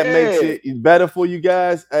that makes Yeah. it better for you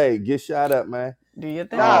guys, hey, get shot up, man. Do your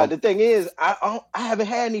Nah. thing. Um, The thing is, I haven't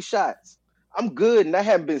had any shots. I'm good, and I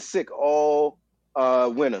haven't been sick all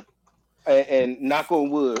winter. And knock on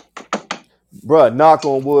wood. Bruh, knock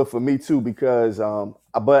on wood for me too, because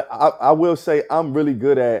but I will say I'm really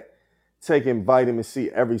good at taking vitamin C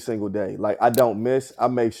every single day. Like I don't miss. I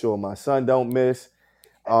make sure my son don't miss.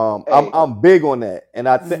 Hey. I'm big on that, and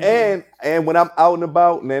Hmm. and when I'm out and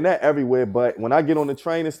about, man, not everywhere, but when I get on the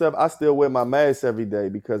train and stuff, I still wear my mask every day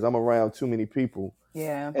because I'm around too many people.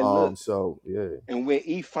 Yeah. And look. So yeah, And when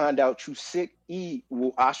E find out you sick, E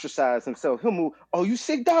will ostracize himself. He'll move. Oh, you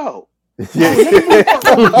sick, dog? yeah. Oh,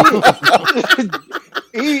 let me move fuck over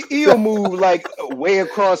here. He'll move like way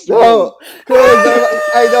across the room.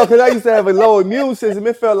 No, cause I used to have a low immune system.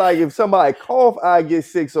 It felt like if somebody cough, I get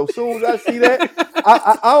sick. So soon as I see that,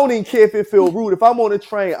 I don't even care if it feel rude. If I'm on a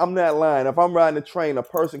train, I'm not lying. If I'm riding a train, a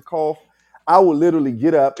person cough, I will literally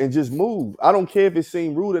get up and just move. I don't care if it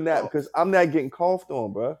seemed rude or not Oh, because I'm not getting coughed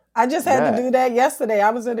on, bro. I just I'm had to not. do that yesterday.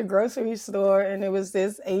 I was in the grocery store and there was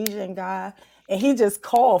this Asian guy and he just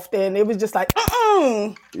coughed and it was just like,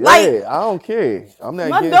 like Yeah, I don't care. I'm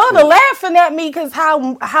not my getting daughter sick. laughing at me because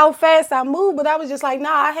how fast I move, but I was just like,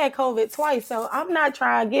 nah, I had COVID twice, so I'm not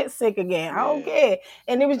trying to get sick again. I don't yeah, care.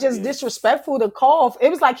 And it was I just get it. disrespectful to cough. It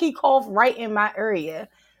was like he coughed right in my area.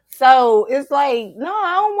 So it's like, no,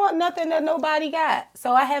 I don't want nothing that nobody got.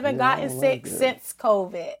 So I haven't Yeah, I gotten don't like sick that. since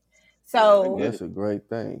COVID. Yeah, I Well, So get that's it. a great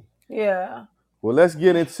thing. yeah. Well, let's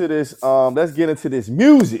get into this. Let's get into this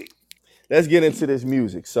music. Let's get into this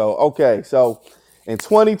music. So, okay, so in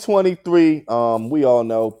 2023, we all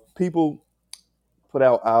know people put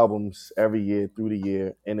out albums every year through the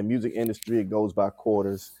year. In the music industry, it goes by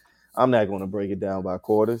quarters. I'm not going to break it down by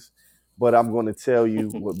quarters, but I'm going to tell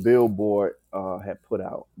you what Billboard had put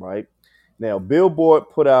out. Right now, Billboard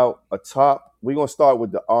put out a top. We're going to start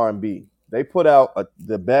with the R&B. They put out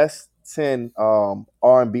the best 10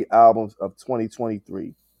 R&B albums of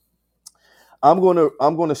 2023. I'm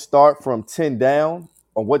gonna start from 10 down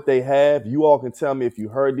on what they have. You all can tell me if you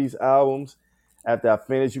heard these albums. After I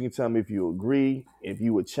finish, you can tell me if you agree, if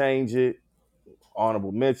you would change it,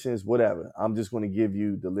 honorable mentions, whatever. I'm just gonna give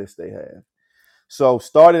you the list they have. So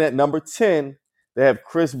starting at number 10, they have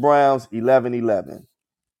Chris Brown's 11:11.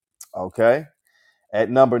 Okay. At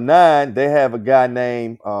number 9, they have a guy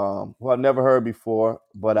named who I've never heard before,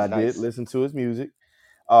 but I did Nice. listen to his music.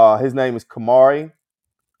 His name is Kamari.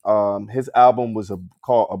 His album was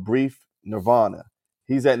called A Brief Nirvana.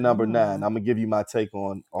 He's at number 9. Mm. I'm gonna give you my take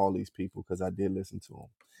on all these people because I did listen to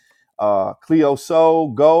him. Cleo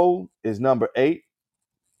Soul Gold is number 8.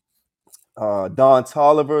 Don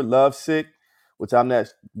Toliver Lovesick, which I'm not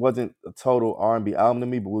wasn't a total R&B album to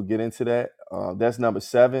me, but we'll get into that. That's number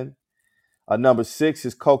 7. Number 6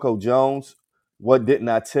 is Coco Jones. What Didn't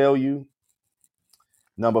I Tell You?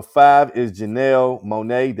 Number 5 is Janelle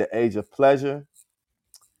Monáe, The Age of Pleasure.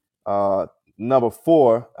 Uh, Number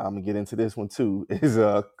 4, I'm gonna get into this one too, is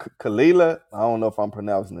Kalila. I don't know if I'm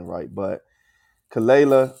pronouncing it right, but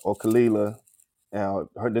Kalila or Kalila. Now,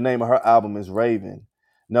 the name of her album is Raven.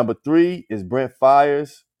 Number 3 is Brent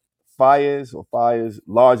Fires,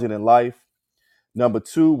 Larger Than Life. Number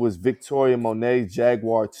 2 was Victoria Monet's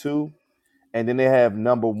Jaguar 2. And then they have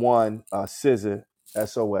number 1, SZA,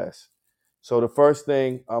 SOS. So the first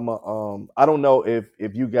thing I don't know if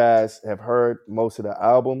you guys have heard most of the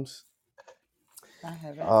albums. I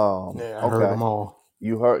haven't. Yeah, I heard Okay. them all.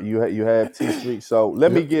 You have T Street. So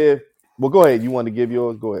let me give. Well, go ahead. You want to give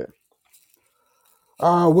yours? Go ahead.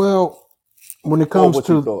 Well, when it Or comes what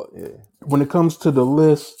you to thought? Yeah. when it comes to the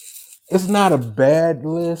list, it's not a bad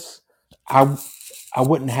list. I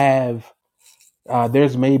wouldn't have.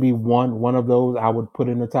 There's maybe one of those I would put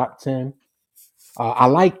in the top 10. I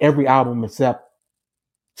like every album except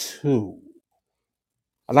 2.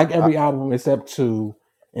 I like every album except 2,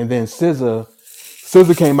 and then SZA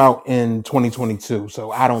came out in 2022,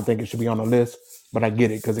 so I don't think it should be on the list. But I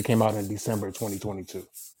get it because it came out in December 2022.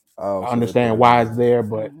 Oh, I so understand they why put it's there,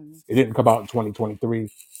 but Mhm. it didn't come out in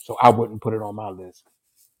 2023, so I wouldn't put it on my list.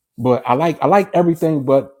 But I like everything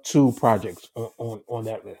but 2 projects on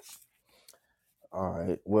that list. All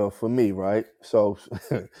right. Well, for me, right? So,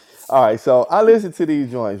 all right. So I listen to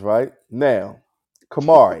these joints, right? Now,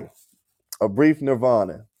 Kamari, A Brief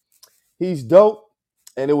Nirvana. He's dope,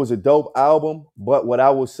 and it was a dope album. But what I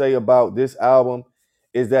will say about this album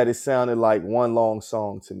is that it sounded like one long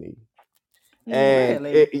song to me. And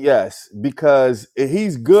Really? yes, because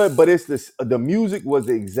he's good, but it's the music was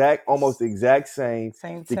almost the exact same.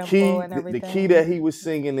 Same The tempo key, and the key everything. that he was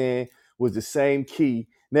singing in was the same key.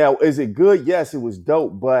 Now, is it good? Yes, it was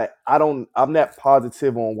dope, but I'm not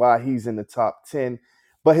positive on why he's in the top 10.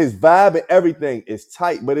 But his vibe and everything is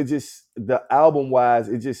tight, but the album wise,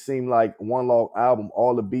 it just seemed like one long album.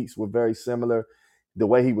 All the beats were very similar. The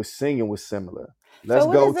way he was singing was similar. Let's So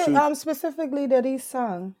what go is it to specifically that he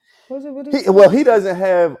sung? What he well, sung? he doesn't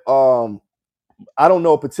have I don't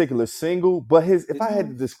know a particular single, but if I had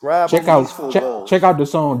to describe Check him, out These four check, walls. check out the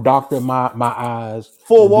song "Doctor My Eyes"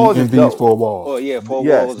 Four and, Walls is these dope. 4 walls. Oh yeah, four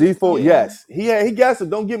Yes, walls. these four. Yeah. Yes, he got some.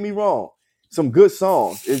 Don't get me wrong, some good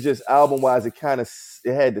songs. It's just album wise, it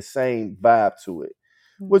had the same vibe to it,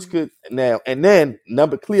 which Mhm. could now and then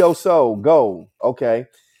number Cleo Soul Gold. Okay,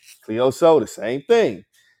 Cleo Soul, the same thing.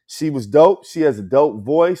 She was dope. She has a dope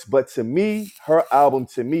voice, but to me, her album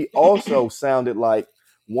also sounded like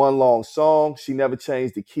one long song. She never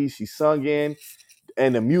changed the key she sung in,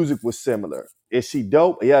 and the music was similar. Is she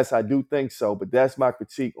dope? Yes, I do think so, but that's my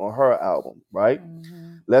critique on her album, right?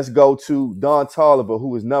 Mhm. Let's go to Don Toliver, who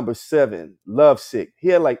was number 7, Lovesick. He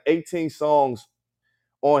had like 18 songs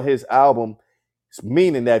on his album,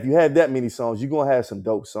 meaning that if you have that many songs, you're going to have some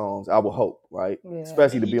dope songs, I would hope, right? Yeah.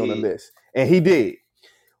 Especially And to he be on the did. list. And he did.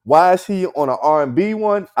 Why is he on an R&B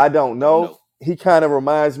one? I don't know. He kind of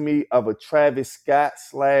reminds me of a Travis Scott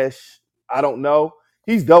 / I don't know.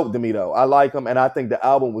 He's dope to me though. I like him, and I think the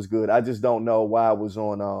album was good. I just don't know why it was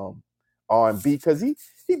on R&B because he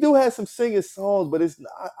do have some singing songs, but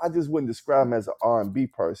I just wouldn't describe him as an R&B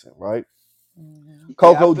person, right? Mhm.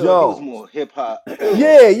 Coco I feel like he was Jones. more hip hop.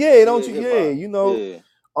 Yeah, don't you? hip-hop. Yeah, you know. Yeah.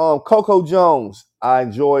 Coco Jones. I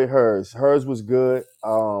enjoyed hers. Hers was good.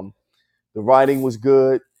 The writing was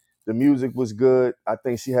good. The music was good. I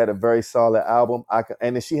think she had a very solid album.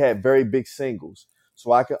 And then she had very big singles.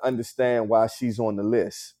 So I can understand why she's on the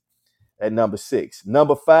list at number 6.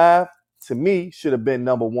 Number 5, to me, should have been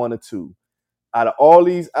number 1 or 2. Out of all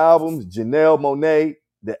these albums, Janelle Monáe,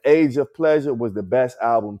 The Age of Pleasure was the best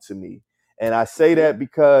album to me. And I say that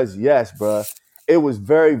because, yes, bruh, it was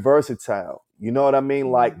very versatile. You know what I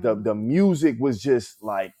mean? Like the music was just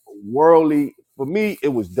like worldly. For me, it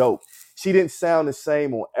was dope. She didn't sound the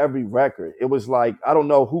same on every record. It was like, I don't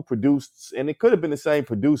know who produced, and it could have been the same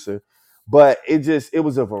producer, but it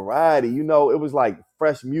was a variety. You know, it was like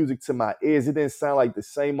fresh music to my ears. It didn't sound like the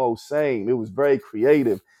same old same. It was very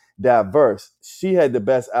creative, diverse. She had the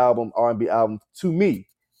best R&B album to me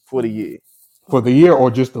for the year. For the year or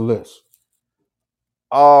just the list?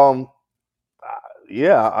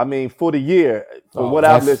 Yeah, I mean for the year, for what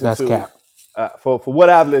that's, I've listened that's to. cap. For what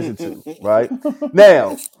I've listened to, right?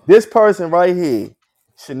 Now, this person right here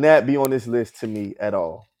should not be on this list to me at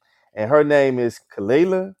all. And her name is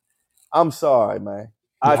Kelela. I'm sorry, man.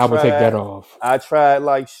 I would take that off. I tried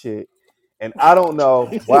like shit. And I don't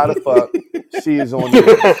know why the fuck she is on this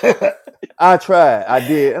list. I tried. I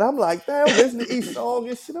did. And I'm like, damn, listen to each song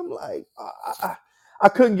and shit. I'm like, I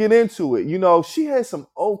couldn't get into it. You know, she had some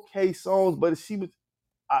okay songs, but she was,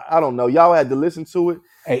 I don't know. Y'all had to listen to it.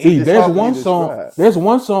 Hey, It's there's hard for me one to song. describe. There's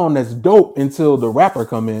one song that's dope until the rapper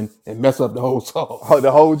come in and mess up the whole song. Oh,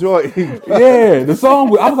 the whole joint. Yeah, the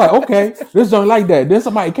song. I was like, okay, this don't like that. Then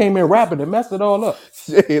somebody came in rapping and messed it all up.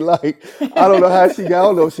 Shit, like I don't know how she got. I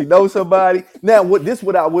don't know if she knows somebody. Now,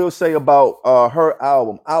 what I will say about her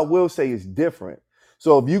album, I will say it's different.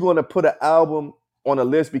 So if you're gonna put an album on a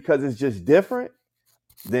list because it's just different,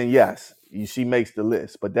 then yes, she makes the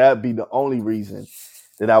list. But that'd be the only reason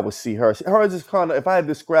that I would see her. Hers is kind of, if I had to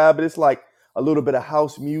describe it, it's like a little bit of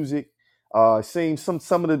house music. Seems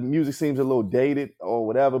some of the music seems a little dated or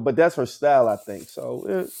whatever, but that's her style, I think.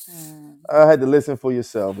 So I had to listen for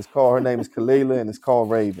yourself. It's called. Her name is Kalila, and it's called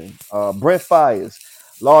Raven. Brent Fires,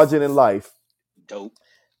 Larger Than Life. Dope.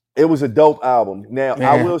 It was a dope album. Now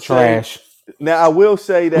I will trash.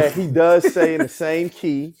 say that he does say in the same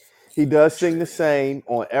key. He does sing the same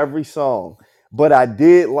on every song. But I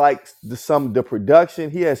did like the production.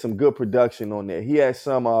 He had some good production on there. He had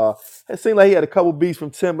some. It seemed like he had a couple beats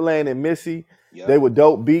from Timbaland and Missy. Yep. They were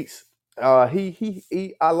dope beats.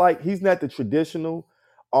 He's not the traditional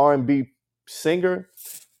R&B singer,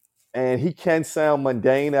 and he can sound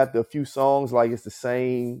mundane after a few songs. Like it's the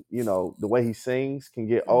same, the way he sings can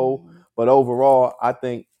get old. But overall, I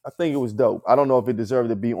think it was dope. I don't know if it deserved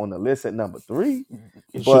to be on the list at number 3.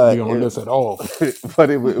 It shouldn't be on the list at all. But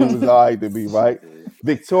it was all right to be, right?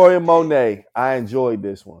 Victoria Monet, I enjoyed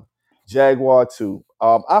this one. Jaguar 2.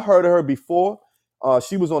 I heard of her before.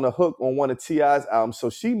 She was on the hook on one of T.I.'s albums, so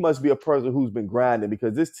she must be a person who's been grinding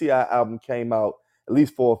because this T.I. album came out at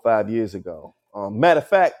least 4 or 5 years ago. Matter of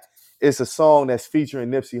fact, it's a song that's featuring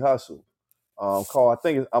Nipsey Hussle called, I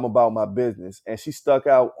think it's I'm About My Business. And she stuck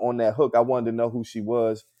out on that hook. I wanted to know who she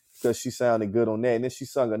was because she sounded good on that. And then she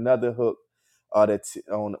sung another hook that's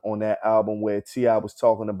on that album where T.I. was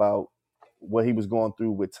talking about what he was going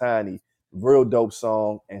through with Tiny. Real dope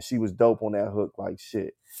song, and she was dope on that hook like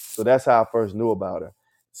shit. So that's how I first knew about her.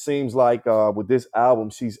 Seems like with this album,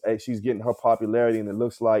 she's getting her popularity, and it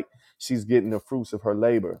looks like she's getting the fruits of her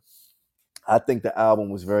labor. I think the album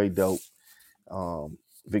was very dope.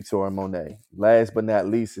 Victoria Monet. Last but not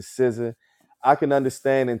least is SZA. I can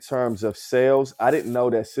understand in terms of sales. I didn't know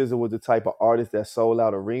that SZA was the type of artist that sold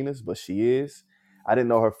out arenas, but she is. I didn't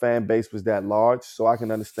know her fan base was that large, so I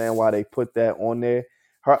can understand why they put that on there.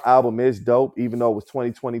 Her album is dope, even though it was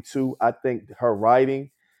 2022. I think her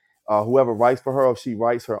writing, whoever writes for her, or if she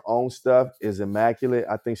writes her own stuff, is immaculate.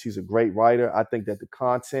 I think she's a great writer. I think that the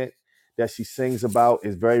content that she sings about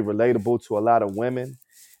is very relatable to a lot of women.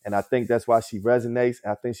 And I think that's why she resonates.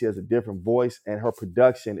 I think she has a different voice, and her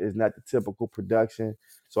production is not the typical production.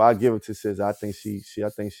 So I give it to SZA. I think I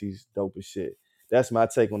think she's dope as shit. That's my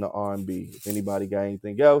take on the R&B. If anybody got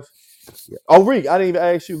anything else, yeah. Oh, Reek, I didn't even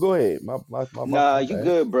ask you. Go ahead. Nah, you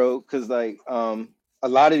good, bro. Cause like a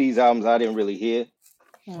lot of these albums I didn't really hear,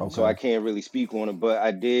 so I can't really speak on it. But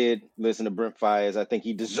I did listen to Brent Fires. I think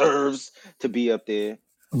he deserves to be up there.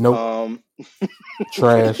 Nope.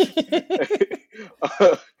 Trash.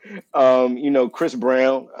 Chris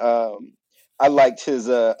Brown. I liked his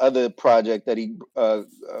other project that he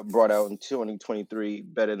brought out in 2023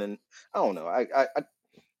 better than, I don't know. I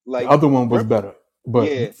like the other one was better, but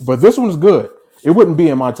yeah. But this one's good. It wouldn't be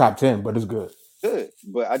in my top 10, but it's good. Good,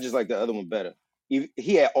 but I just like the other one better.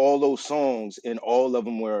 He had all those songs, and all of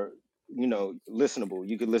them were, listenable.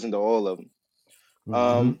 You could listen to all of them.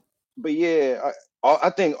 Mm-hmm. But yeah,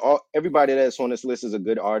 I think everybody that's on this list is a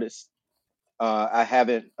good artist. I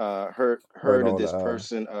haven't heard of this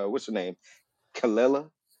person. What's her name? Kalela.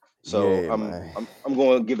 So yeah, I'm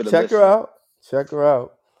going to give it a check listen. Check her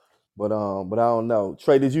out. But I don't know.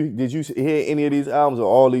 Trey, did you hear any of these albums, or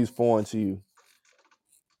all these foreign to you?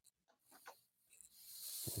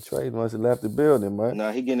 Trey must have left the building, man.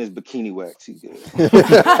 Nah, he getting his bikini wax. He good.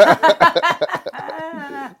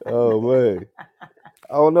 Oh man,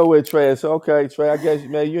 I don't know where Trey is. So, okay, Trey, I guess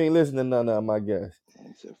man, you ain't listening to none of them, I guess.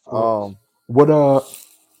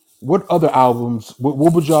 What other albums?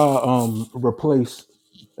 What would y'all replace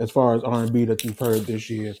as far as R&B that you've heard this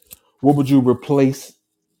year? What would you replace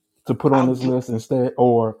to put on this list instead?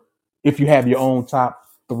 Or if you have your own top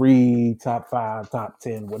 3, top 5, top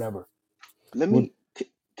 10, whatever. Let me.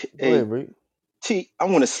 Go ahead, Rick. I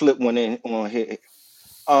want to slip one in on here.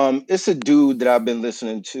 It's a dude that I've been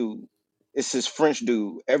listening to. It's this French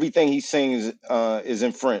dude. Everything he sings is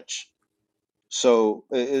in French. So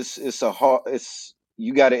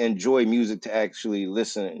you got to enjoy music to actually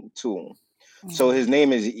listen to him. So his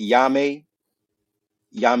name is Yami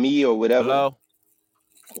or whatever. Hello.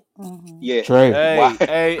 Yeah. Trey.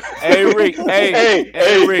 Hey, Rick.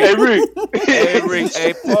 Hey, Rick.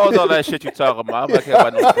 Hey, pause all that shit you talking about. I'm not care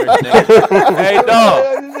about no French nigga. Hey,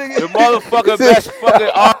 dog. The motherfucking best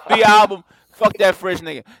fucking R&B album Fuck that French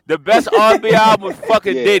nigga. The best R&B album was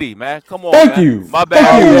fucking Yeah. Diddy, man. Come on, Thank man. you. My Thank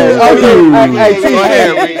bad. you. Oh Thank yeah, you. T Go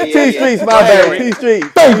ahead, Streets, Reek. T Streets, Go my ahead, bad, Reek. T Streets,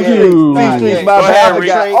 Thank T Yeah, Streets, T nah, Streets, yeah, you. my Go bad. ahead, I Reek.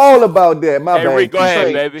 forgot Trey, all about that. My Hey, Reek, bad, go T ahead,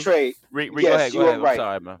 Streets. baby. Trey. Reek, go Yes, ahead. Go you are ahead. I'm right.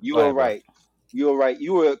 sorry, man. You Go are ahead, bro. right. You are right.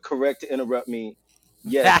 You were correct to interrupt me.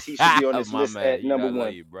 Yes, he should be on this My list man. at You know number I love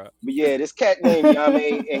one. you, bro. But yeah, this cat named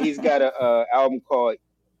Yame, and he's got a album called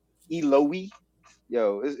Eloe.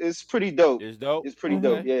 Yo, it's pretty dope. It's dope. It's pretty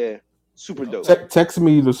dope. Mhm. Okay. Yeah, super dope. Okay. Text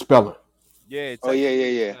me the spelling. Yeah, Oh text yeah, me the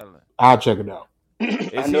yeah, spelling. I'll check it out. yeah. Is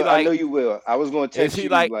he I know like you will. I was gonna is text he you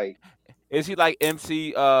like like, is he like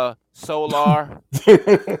MC Solar?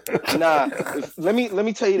 nah. Let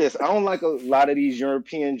me tell you this. I don't like a lot of these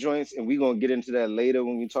European joints, and we're gonna get into that later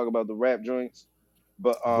when we talk about the rap joints.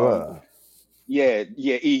 But Bruh. yeah,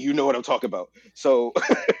 yeah, E, you know what I'm talking about. So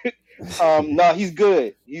nah, he's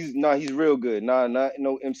good. He's real good. Nah, not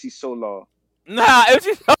no MC Solar. Nah,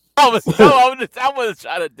 MC I was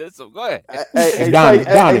trying to diss him. Go ahead. Hey, Donnie,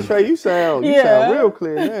 Donnie, Trey, you sound Yeah. real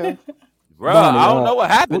clear now. Bro, Donnie. I don't know what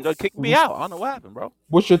happened. What, They kicked me out. I don't know what happened, bro.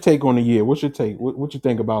 what's your take on the year? What's your take? What you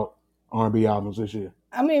think about R&B albums this year?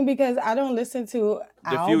 I mean, because I don't listen to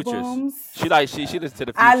The Futures. albums. She listens to the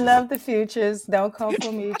Futures. I love the Futures. Don't come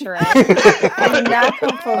for me, Trey. Do not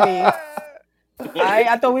come for me.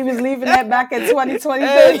 I thought we was leaving that back in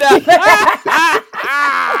 2023.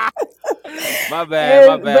 My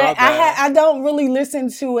bad. But I don't really listen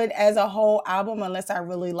to it as a whole album unless I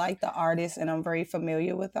really like the artist and I'm very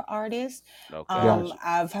familiar with the artist. Okay. Gotcha.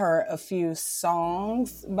 I've heard a few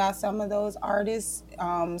songs by some of those artists.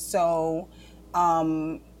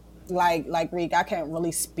 Like Reek, I can't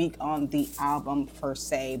really speak on the album per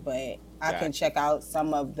se, but I can Gotcha. check out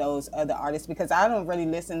some of those other artists because I don't really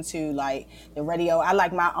listen to like the radio. I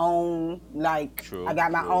like my own True, I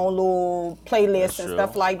got my true. own little playlists That's and true.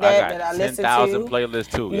 stuff like I that got I listen 10,000 to.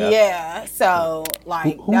 playlists too. Yep. Yeah, so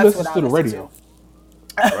like Who that's listens what I to the listen radio?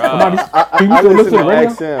 Bro. Can you I still listen listen to to radio?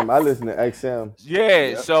 XM. I listen to XM. Yeah,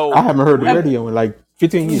 Yep. so I haven't heard the we radio in like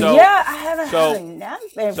 15 years. So- Yeah, I haven't so- heard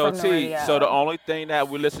nothing so from the T radio. so the only thing that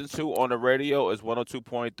we listen to on the radio is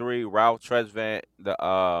 102.3 Ralph Tresvant,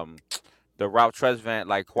 the Ralph Tresvant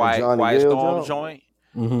like Quiet Johnny Gill Storm joint?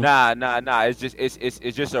 joint. Mhm. Nah.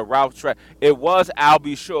 It's just a Ralph Tre. It was Al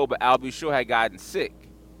B. Sure, but Al B. Sure had gotten sick.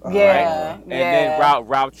 Yeah, And then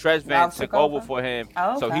Ralph Tresvant Ralph took took over over? for him.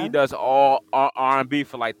 Oh, So he okay. does all R&B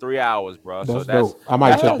for like 3 hours, bro. So That's that's dope. I might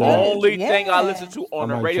that's check the that out. only thing I Yeah. listen to I on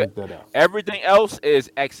the might radio. check that out. Everything else is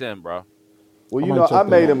XM, bro. Well, I you might know, check I that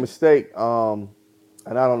made a out. mistake, and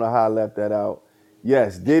I don't know how I left that out.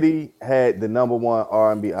 Yes, Diddy had the number one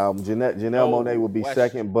R&B album. Janelle No Monáe would be question.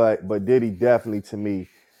 second, but Diddy definitely to me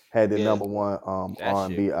had the Yeah. number one That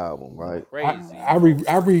R&B shit album, right? crazy.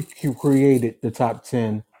 I recreated the top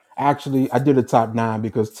 10. Actually, I did a top 9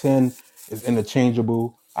 because 10 is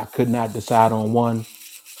interchangeable. I could not decide on one.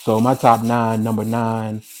 So my top 9, number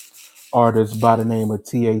 9, artist by the name of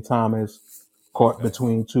T.A. Thomas, Caught Okay.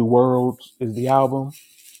 Between Two Worlds is the album.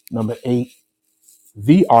 Number 8,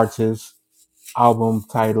 The Artist, album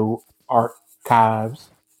titled Archives.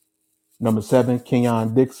 Number 7,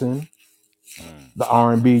 Kenyon Dixon, Mm. The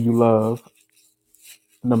R&B You Love.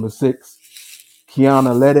 Number 6,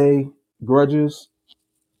 Kiana Lede, Grudges.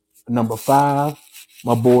 Number 5,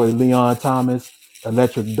 my boy Leon Thomas,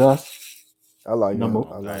 Electric Dust. I like Number him.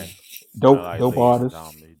 I like Okay. him. I dope like dope Leon artist.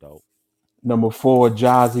 Thomas. Dope. Number 4,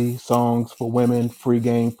 Jazzy, Songs for Women, Free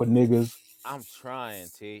Game for Niggas. I'm trying,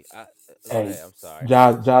 T. Go Hey, ahead. I'm sorry.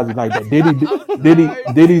 Jazzy like that. I'm sorry,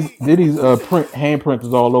 Diddy's handprint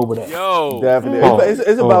is all over that. Yo. Definitely. Oh,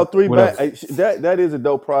 It's about three. whatever. That is a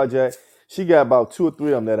dope project. She got about 2 or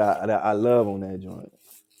 3 of them that I love on that joint.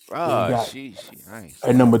 Bro, got- she nice.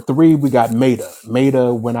 And number 3, we got Maida.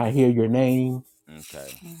 Maida, When I Hear Your Name. Okay.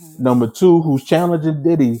 Number 2, who's challenging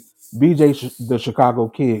Diddy, BJ the Chicago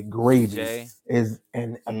Kid, Gravy, BJ. is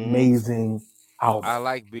an amazing album. I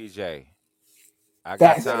like BJ. I got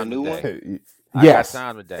That's- Is that a time new today. one? I Yes, got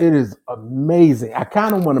time today. it is amazing. I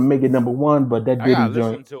kind of want to make it number 1, but that I gotta Diddy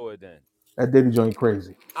listen joint, to it then.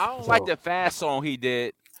 crazy. I don't So- like the fast song he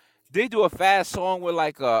did. Did he do a fast song with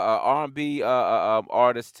like a R&B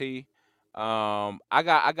artist T? I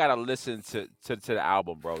gotta listen to the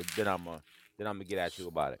album, bro. Then I'm gonna get at you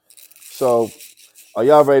about it. So, are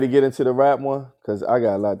y'all ready to get into the rap one? Because I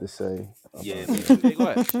got a lot to say. Yeah, man. Go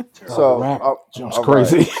ahead. So, rap jump's all right.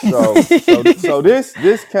 crazy. So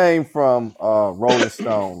this came from Rolling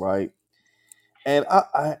Stone, right? And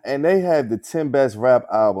and they had the 10 best rap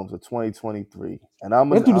albums of 2023. And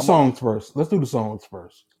Let's do the songs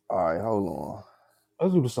first. All right, hold on.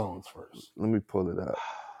 Let's do the songs first. Let me pull it up.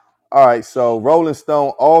 All right, so Rolling Stone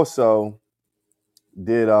also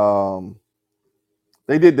did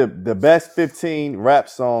They did the best 15 rap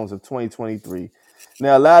songs of 2023.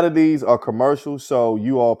 Now a lot of these are commercials, so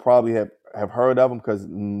you all probably have heard of them because a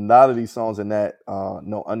lot of these songs are not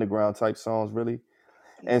no underground type songs really.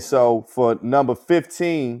 And Yeah. so for number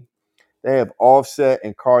 15, they have Offset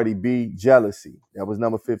and Cardi B, Jealousy. That was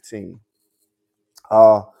number 15.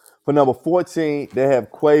 For number 14, they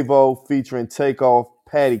have Quavo featuring Takeoff,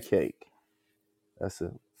 Patty Cake. That's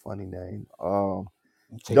a funny name.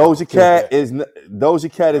 Take off, Doja kill Cat that. is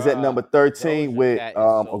Doja Cat is at Bruh, number 13 Doja with Cat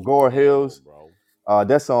is so Agora ill, Hills. bro.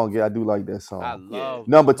 That song, yeah, I do like that I song. Yeah. love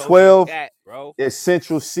Number Doja 12 Cat, bro. is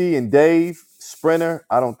Central C and Dave, Sprinter.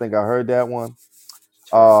 I don't think I heard that one.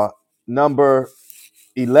 Trash. Number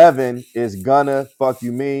 11 is Gunna, Fuck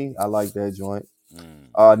You Mean. I like that joint.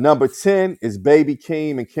 Number 10 is Baby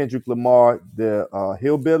Keem and Kendrick Lamar, the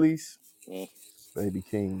Hillbillies. Mm. Baby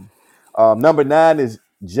Keem. Number 9 is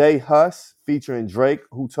Jay Huss featuring Drake,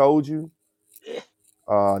 Who Told You.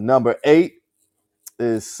 Number 8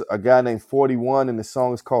 is a guy named 41, and the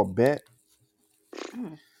song is called Bent.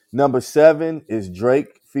 Number 7 is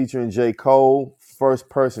Drake featuring J. Cole, First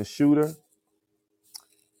Person Shooter.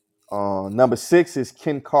 Number 6 is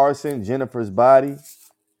Ken Carson, Jennifer's Body.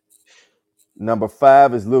 Number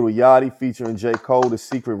 5 is Lil Yachty featuring J. Cole, The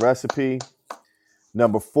Secret Recipe.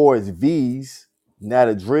 Number 4 is V's, Not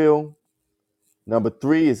a Drill. Number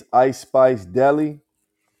 3 is Ice Spice Deli.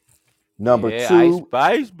 Number Yeah, Ice 2,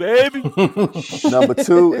 Spice, baby. number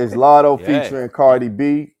 2 is Lotto Yeah. featuring Cardi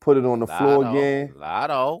B. Put it on the floor again.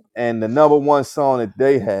 Lotto. And the number 1 song that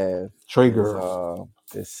they have Trey is Girls.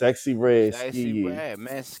 Sexy Red Ski Sexy Yee. Red,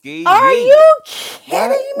 man. Ski Are Yee. you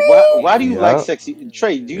kidding me? Why do you like Yeah. sexy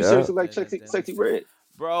Trey? Do you Yeah. seriously like sexy red?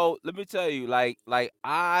 Bro, let me tell you, like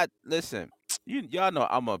I listen, y'all know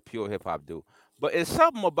I'm a pure hip hop dude. But it's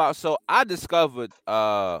something about I discovered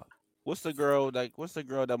what's the girl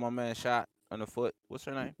that my man shot on the foot? What's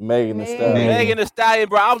her name? Megan Thee Meg. Stallion. Megan Thee Stallion,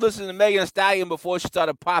 bro. I was listening to Megan Thee Stallion before she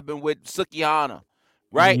started popping with Sukihana.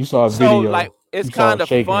 Right? You saw a So video. like it's You saw kind her of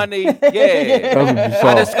shaking. funny. That's what Yeah. you saw.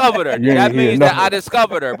 I discovered her. You That ain't hear means that I nothing.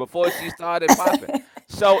 discovered her before she started popping.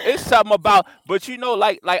 So it's something about, but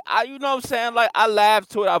like I, you know what I'm saying? Like I laugh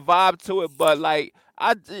to it, I vibe to it, but like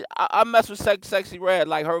I mess with Sexy Red,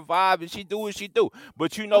 like her vibe, and she do what she do.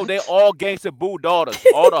 But they all Gangsta Boo daughters,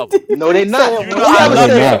 all of them. No, they not. You know, Don't you I ever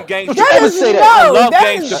love say me that. some that. Gangsta Don't you That ever is say no, that. I love that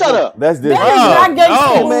Gangsta is, Boo. Shut up. That's that different. is not Bruh,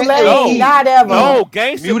 Gangsta no, Boo, Man, lady. no, Not ever. no,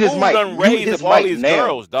 Gangsta Mute his Boo mic. done Mute raised his up all mic these now.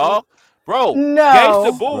 girls, dog. Bro,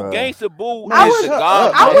 No. Bruh. Gangsta Boo I Man, is would, the shut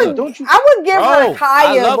up, I man. godmother. would, Don't you? I would give her Bro,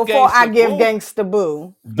 I Kaya love before I Gangsta give Boo. Gangsta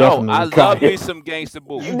Boo. No, I Definitely love Kaya. me some Gangsta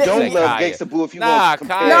Boo. You You don't say love Kaya. Gangsta Boo if you Nah, want to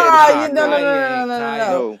compare No, them. you, no, no, no, Kaya no, ain't no, no, Kaya.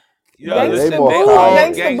 no. No. Yo, They Gangsta listen, more they Boo, all Kaya.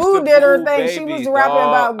 Gangsta Boo did her Boo thing. She babies, was rapping dog.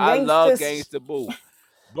 about I love gangsters. Gangsta Boo.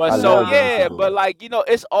 I But love Nah, Gangsta but Boo. like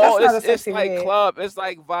it's that's all not a it's Sexy like Red. club, it's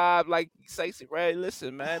like vibe, like Sexy Red.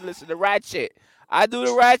 Listen, man, listen the ratchet. I do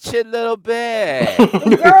the ratchet little bit.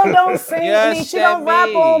 The girl don't sing. You I mean, she don't understand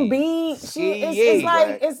rap on me? beat. It's Ski like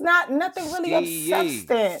Right. it's not nothing really of Ski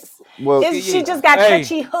substance. Well, She just got Hey,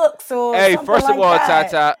 catchy hooks or hey, something like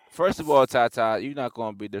that. First of all, Tata, you're not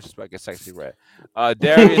gonna be disrespecting Sexy Red.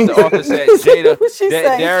 Darius, the author said Jada, What she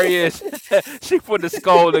say? Darius, she put the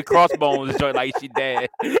skull and crossbones joint like she dead.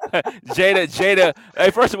 Jada.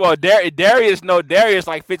 Hey, first of all, Darius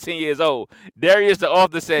like 15 years old. Darius, the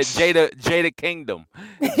author said Jada Kingdom.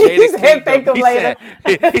 He Jada said, Kingdom. "Thank him later."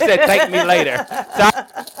 He said, thank me later. Tata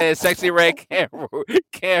said Sexy Red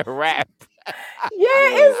can't rap. Yeah,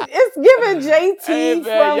 it's giving Hey JT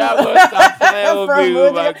man, y'all gonna stop playing with from me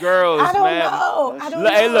with my Virginia. girls, I don't man. know. I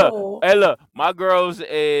don't Hey know. look, my girls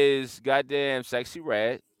is goddamn Sexy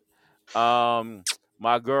Red.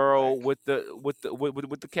 My girl Right. with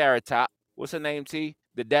the carrot top. What's her name? T.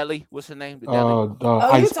 The deli. What's her name? The deli.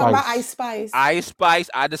 Oh, you Ice talking about Ice Spice. Spice? Ice Spice.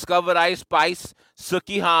 I discovered Ice Spice.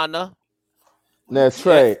 Sukihana now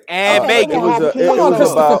Trey, and Okay, it Megan. was on, it come on, was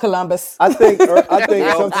Christopher about. Columbus. I think They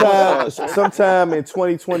all porn stars. sometime in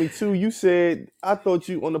 2022 you said I thought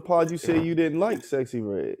you on the pod you said you didn't like Sexy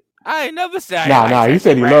Red. I ain't never said I Nah, like he Sexy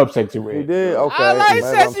said he Red. loved Sexy You Red. did? No. Okay. I like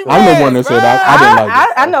Maybe I'm Sexy tripping. I'm the Red, one that said I didn't like it.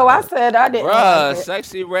 I know. I said I didn't bruh. like it.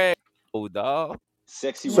 Sexy Red, dog.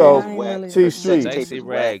 Sexy Yeah, Red So is I ain't whack. really. T Her sex Street, tape Sexy is Red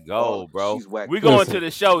whack. go, Oh, bro. she's whack. We going Listen. to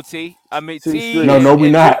the show, T. I mean T T Street. No, and, we and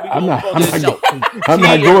not. we I'm going not. to the show. I'm T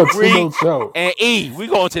not and going to Bree no show. and E, we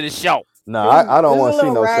going to the show. Nah, I don't It's a want to see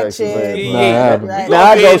little no Sexy Red, ratchet, bro. Nah, Yeah, happening. we ratchet. Now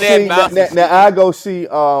gonna I be go in there see bouncing. now I go see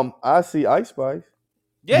I see Ice Spice.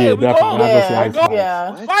 Yeah, Yeah, we definitely. go. I go see Yeah, Ice We go. Spice. yeah.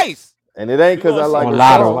 What? Spice. And it ain't We because I gonna see like On her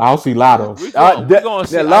Lotto, song. I'll see Lotto. we gonna we gonna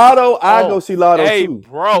see. Now Lotto, I go Oh, see Lotto hey, too.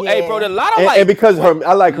 bro, Yeah. the Lotto And like because what?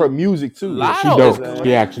 I like her music too. Yeah, she You Lotto know is what I'm dope. saying?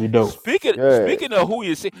 She great. actually dope. Yeah. Speaking of who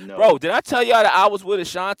you see, No. bro, did I tell y'all that I was with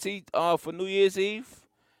Ashanti for New Year's Eve?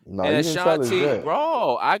 No, And you didn't tell us Ashanti, that.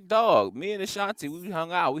 bro, me and Ashanti, we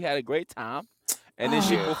hung out. We had a great time. And then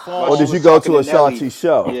she Yeah. While Or she did performed. you was go talking to to Nelly. Ashanti's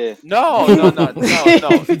show? Yeah. No, no, no, no,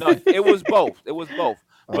 no, no. It was both. It was both.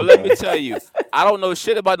 But let me Okay. tell you, I don't know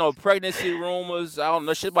shit about no pregnancy rumors. I don't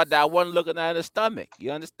know shit about that one looking at her stomach.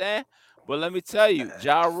 You understand? But let me tell you,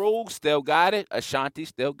 Ja Rule still got it. Ashanti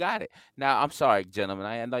still got it. Now, I'm sorry, gentlemen.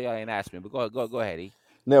 I know y'all ain't asked me, but go ahead, E.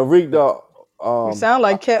 Now Reek dog, You sound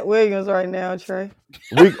like Cat Williams right now, Trey.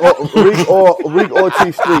 Reek or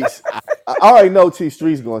T Streets. I already know T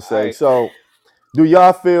Streets gonna All say. right. So do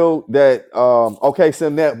y'all feel that okay, so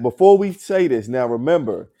now before we say this, now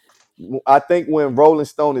remember, I think when Rolling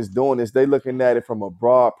Stone is doing this, they looking at it from a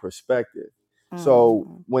broad perspective. So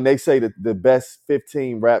Mhm. when they say that the best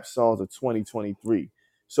 15 rap songs of 2023,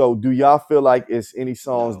 so do y'all feel like it's any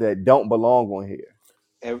songs No. that don't belong on here?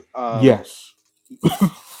 Yes.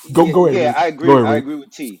 Go Yeah, ahead, Rick. I Go agree. ahead, I Rick. agree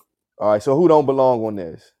with T. All right, so who don't belong on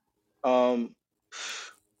this? Um,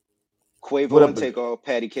 What Quavo up? and Takeoff,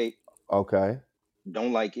 Patty Cake. Okay,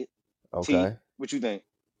 Don't like it. T, okay. what you think?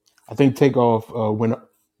 I think Takeoff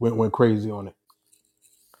went crazy on it.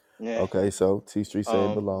 Yeah. Okay, so T Street said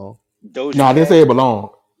it Um, belong. No, Doja I didn't say Cat. it belonged.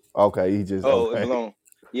 Okay, he just Oh, it okay. belong.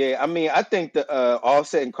 Yeah, I mean, I think the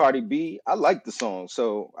Offset and Cardi B. I like the song,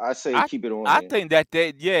 so I say I keep it on I there. think that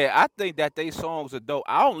I think that they songs are dope.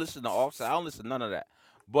 I don't listen to Offset. I don't listen to none of that.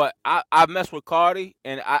 But I mess with Cardi,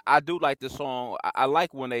 and I do like the song. I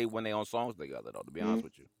like when they on songs together, though. To be honest Mhm.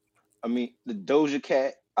 with you, I mean, the Doja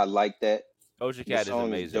Cat. I like that. Doja The Cat is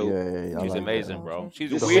song is amazing. dope. Yeah, I She's like that. amazing, Mhm. bro.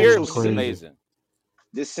 She's This The hook weird, Central was but she's C. crazy. amazing.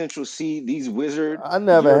 This Central C. These wizard I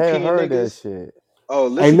never had European heard that niggas. shit. Oh,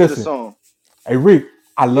 Hey, listen to the listen. song. Hey, Rick.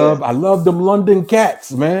 I Yeah. love them London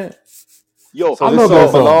cats, man. Yo, So I this love that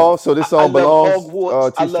song yo, song. belongs. So this I song love belongs.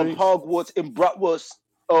 Hogwarts. I T love Streets. Hogwarts and Bratwurst.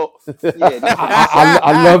 Oh, yeah, this is my I, song.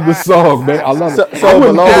 I love the song, man. I love it. I So it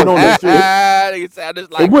wouldn't put it belongs. on T the Streets. They sound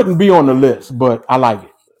just it like him. wouldn't be on the list, but I like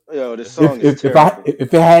it. Yo, this song is If terrible.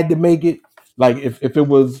 if it had to make it, like if it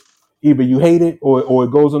was either you hate it or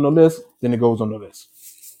it goes on the list, then it goes on the list.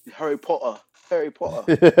 Harry Potter. Harry Potter.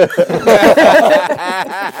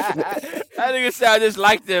 That nigga sound just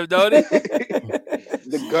like them, don't he?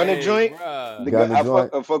 The Gunner Hey, joint. bro. Gunna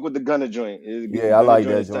joint. I fuck with the Gunner joint. The Yeah, I Gunner like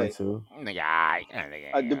joint that is joint tight. too. Nigga, I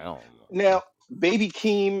The, don't now, Baby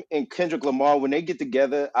Keem and Kendrick Lamar, when they get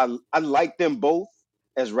together, I like them both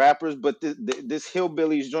as rappers, but this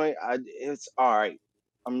Hillbillies joint, it's all right.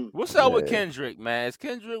 I'm What's up with Yeah, Kendrick, man? Is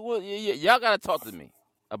Kendrick? Y'all gotta talk to me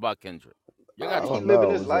about Kendrick. Y'all gotta I he talk don't to me. living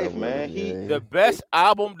know his what's up life, with man. him. He The Yeah, best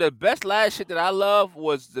album, the best last shit that I love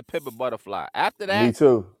was the Pimp a Butterfly. After me that,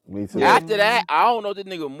 too. Me too. yeah, I don't know this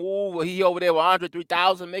nigga move. Or he over there with Andre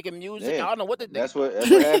 3000 making music. I yeah. don't know what this nigga doing.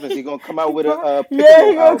 That's what happens. He gonna come out with a Yeah,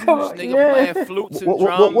 he Piccolo gonna album. This talk. Like nigga Yeah. playing flutes and What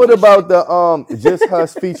drums and shit. about the Just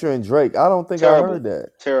Hush featuring Drake? I don't think I heard terrible, that.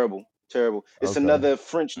 terrible, terrible. It's Okay. another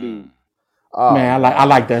French dude. Mm. Oh Man, I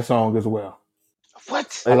like gosh. that song as well.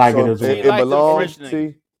 What? I like it So as He well. it like them belongs. French niggas.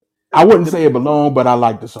 T. I wouldn't The say it belonged, but I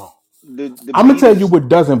like the song. the I'm gonna beat tell you is what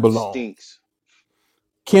doesn't belong. stinks.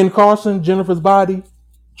 Ken Carson, Jennifer's Body,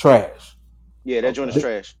 trash. Yeah, that joint is Okay. Th-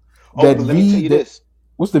 trash. Oh, that but let me tell V, you that this.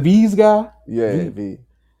 what's the V's guy? Yeah. V, V.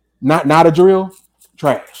 not a drill,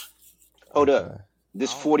 trash. Hold up. Okay.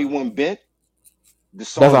 This I don't know. 41 Bent, the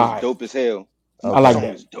That's song all is right. dope as hell. I The like Okay.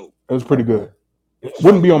 song that. is dope. It was pretty Okay. good. It The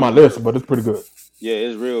wouldn't song be is on my real list, good. but it's pretty good. Yeah,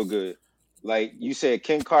 it's real good. Like you said,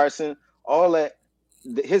 Ken Carson, all that,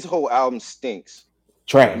 his whole album stinks.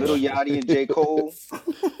 Little Trash. Yachty and J. Cole,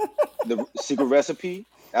 the Secret Recipe,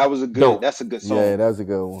 Dope. that's a good Yeah, song. that's a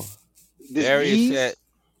good one. This Darius said V's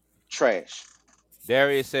trash.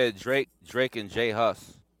 Drake and Jay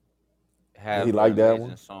Huss He have an like that amazing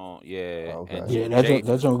one. song. Yeah, and Okay. Yeah, Jay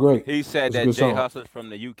that's on great. he said It's a that good Jay song. Huss is from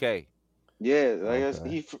the UK. Yeah, I guess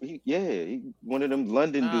Okay. he one of them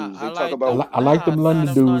London Nah, dudes. I They talk like about I like them nah,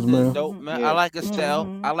 London them dudes, London's man. dope, Mhm. man. I yeah, like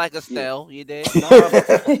Estelle. I Mhm. like yeah. Estelle. You did? Nah,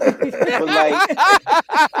 but like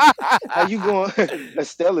how you going?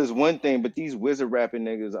 Estelle is one thing, but these wizard rapping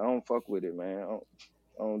niggas, I don't fuck with it, man.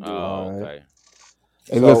 I don't do it. Oh, All right. okay.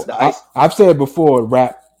 Hey, So listen, The ice, I've said before,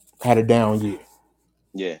 rap had a down year.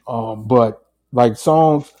 yeah, But like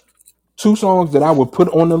two songs that I would put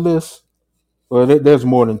on the list. Well, there's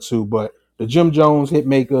more than two, but the Jim Jones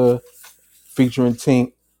Hitmaker featuring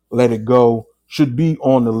Tink, Let It Go should be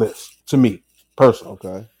on the list to me personally.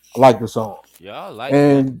 okay. I like the song, Y'all like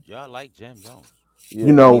Jim. and Y'all like Jim Jones.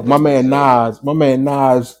 you Yeah, know he dope as hell though. my man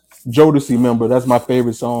Nas Jodeci member. That's my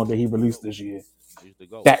favorite song that he released this year. He's the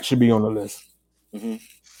GOAT. That should be on the list. Hmm.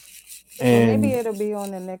 Well, maybe And it'll be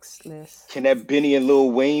on the next list. Can that Benny and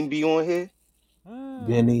Lil Wayne be on here?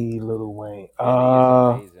 Benny, Lil Wayne.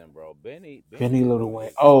 Benny is amazing, bro. Benny Benny, is Lil Wayne.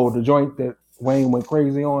 amazing. Oh, the joint that Wayne went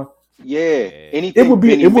crazy on. Yeah. Yeah. Anything It would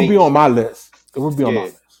Benny be makes, on my list. It would be on my yeah.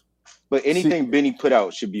 list. But anything Benny put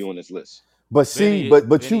out should be on this list. But see, Benny, but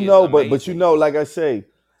Benny you is know, but you amazing. know, like I say,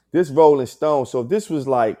 this Rolling Stone. So if this was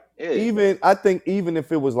like Yeah. even I think even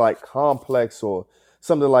if it was like Complex or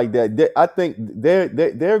something like that, I think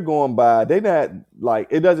they're going by. They're not like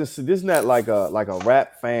it doesn't. This is not like a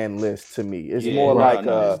rap fan list to me. It's Yeah, more nah, like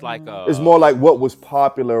nah. It's like it's more like what was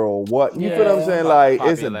popular or what you feel what I'm Yeah. saying. Like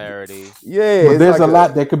popularity. it's yeah. But It's there's like a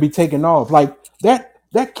lot that could be taken off. Like that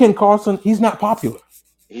Ken Carson, he's not popular.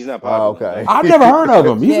 He's not Oh, popular. okay. No. I've never heard of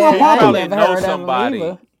him. He's Yeah, not I popular. ain't Probably never know heard of him somebody.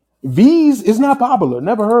 either. V's is not popular.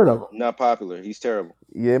 Never heard of him. Not popular. He's terrible.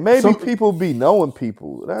 Yeah, maybe So- people be knowing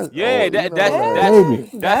people. That's Yeah, you know, that's Maybe.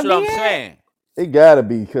 that's That'd what I'm be it. saying. it gotta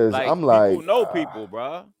be because Like I'm like people know people,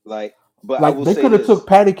 bro. Like, but I Like will they say could have this. took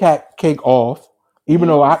Patty Cake off, even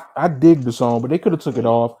though I dig the song, but they could have took it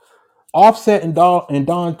off. Offset and Don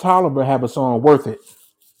Toliver have a song Worth It.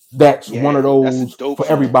 That's Yeah, one of that's a those dope for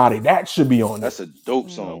song. everybody. That should be on there. That's a dope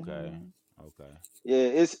song. Okay. Yeah,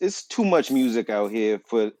 it's too much music out here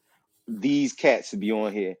for these cats to be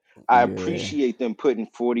on here. I Yeah. appreciate them putting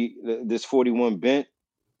 41 Bent,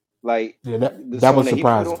 like Yeah, the that song was that he put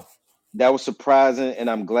surprising. on. That was surprising, and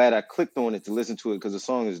I'm glad I clicked on it to listen to it because the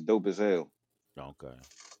song is dope as hell. Okay.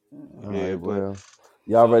 all Yeah, right, but well,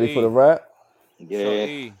 y'all So, ready for E. the rap? yeah, So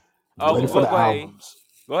E. Oh, Ready go, for the go ahead. E. albums.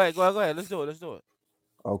 Go ahead. Let's do it.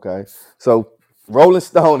 Okay, so Rolling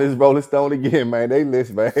Stone is Rolling Stone again, man. They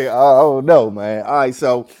list, man. I don't know, man. All right,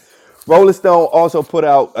 so Rolling Stone also put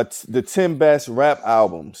out the 10 best rap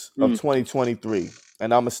albums of 2023,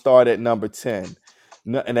 and I'm gonna start at number 10.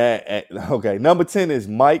 Okay, number 10 is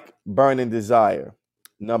Mike Burning Desire.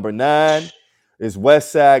 Number 9 is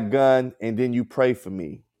West Side Gun, and Then You Pray for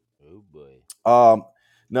Me. Oh boy.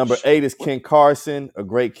 Number 8 is Ken Carson, A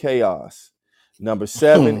Great Chaos. Number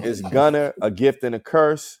 7 is Gunner, A Gift and a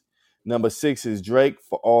Curse. Number 6 is Drake,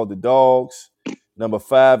 For All the Dogs. Number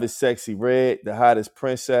 5 is Sexy Red, The Hottest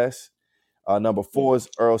Princess. Number 4 is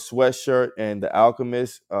Earl Sweatshirt and The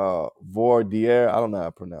Alchemist, Voir Dire. I don't know how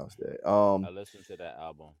to pronounce that. I listened to that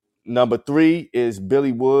album. Number 3 is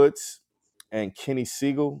Billy Woods and Kenny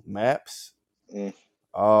Siegel, Maps.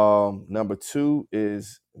 Mm. Number 2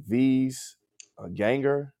 is V's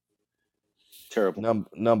Ganger. terrible.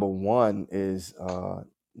 Number 1 is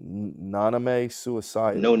Naname,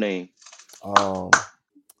 Suicide. No name.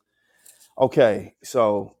 Okay,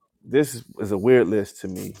 so this is a weird list to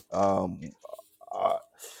me.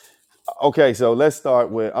 Okay, so let's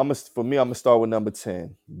start with I'm gonna start with number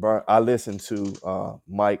 10. I listened to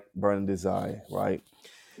Mike Burning Desire, right?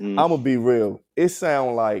 I'm gonna be real. It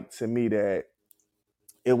sounded like to me that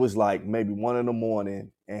it was like maybe 1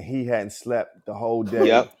 a.m. and he hadn't slept the whole day.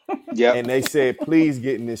 Yep. And they said, please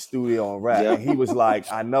get in this studio and rap. Yep. And he was like,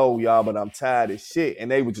 I know y'all, but I'm tired as shit. And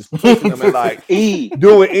they were just pushing him and like, E.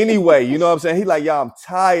 do it anyway. You know what I'm saying? He like, y'all, I'm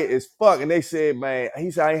tired as fuck. And they said, man, he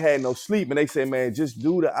said, I ain't had no sleep. And they said, man, just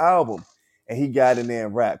do the album. And he got in there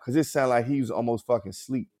and rap. Because it sounded like he was almost fucking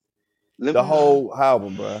asleep. The whole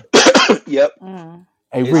album, bro. Yep.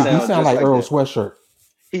 Hey, It Reek, you sounds sound just like like Earl that. Sweatshirt.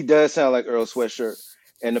 He does sound like Earl Sweatshirt.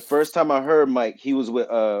 And the first time I heard Mike, he was with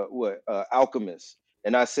Alchemist.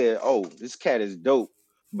 And I said, oh, this cat is dope.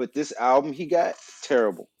 But this album he got,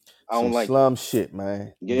 terrible. I don't Some like slum shit, man.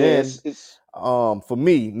 it. Yeah, Then, it's for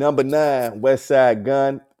me, number 9, West Side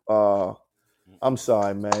Gun. I'm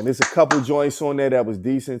sorry, man. There's a couple joints on there that was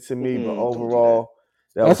decent to me, but don't do overall,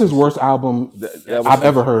 That's his worst album that was I've some-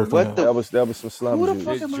 ever heard from What him. the- That was some slum who the juice.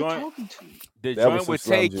 fuck This am I joint- talking to? The That was joint some with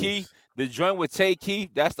slum Tay juice. Keith. The joint with Tay Keith.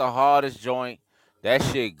 That's the hardest joint. That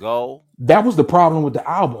shit go. That was the problem with the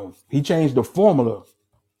album. He changed the formula.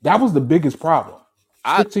 That was the biggest problem.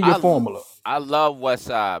 Stick to your formula. I love West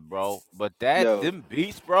Side, bro. But them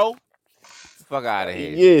beats, bro. Fuck out of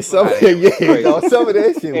here. Yeah, some of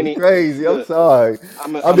that shit And was crazy. I'm look, sorry.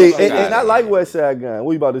 I'm I mean, a- and I like West Side Gun.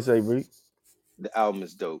 What you about to say, Reek? the album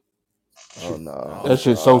is dope. Oh no, That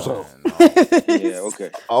shit's so-so. Yeah, okay.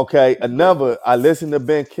 Okay, another. I listened to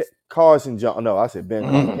Ben Carson. No, I said Ben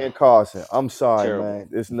Carson. Ken Carson. I'm sorry, Terrible. man.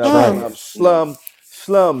 It's another Trash.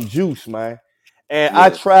 slum juice, man. And Yeah. I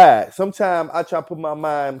tried. Sometimes I try to put my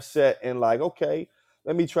mindset in like, okay,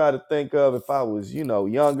 let me try to think of if I was,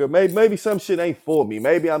 younger. Maybe some shit ain't for me.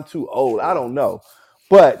 Maybe I'm too old. I don't know.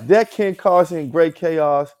 But that Ken Carson Great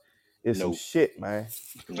Chaos is some Nope. shit, man.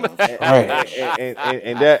 No. Trash.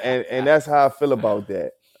 And that's how I feel about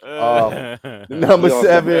that. Number He off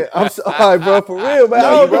the. 7. I'm sorry, bro. For real, man. No,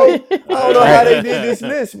 I you don't know. right. I don't know how they Trash. did this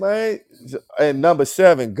list, man. And number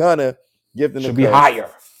 7, Gunna, Gift and the Should be Curse. higher.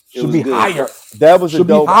 It Should was be good. higher. That was a Should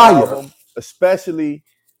be dope higher. album, especially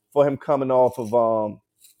for him coming off of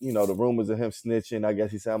the rumors of him snitching. I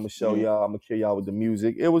guess he said, "I'm gonna show y'all, I'm gonna kill y'all with the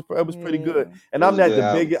music." It was pretty good. And It I'm was a not good the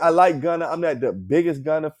album. biggest. I like Gunna. I'm not the biggest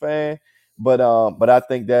Gunna fan, but I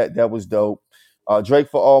think that was dope. Drake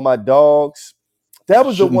for All My Dogs. That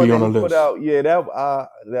was Shouldn't the one be that on he the put list. out. Yeah,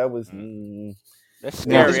 that was. That's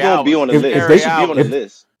Now, It's scary gonna be hours. on the if list. if It they should be on the if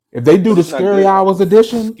list. if they do But the it's not Scary good. Hours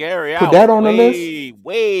edition, Scary put hours that on the list.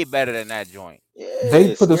 way better than that joint. They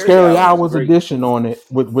Yeah, put the Scary Scary Hours is Hours great. edition on it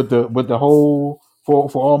with the whole for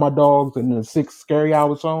All My Dogs and the 6 Scary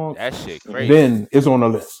Hour songs. That shit Mhm. crazy. Then it's on the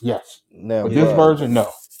list. Yes, Now, but this Yeah. version, no.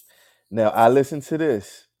 now I listened to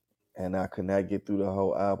this, and I could not get through the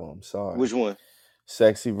whole album. I'm sorry. Which one?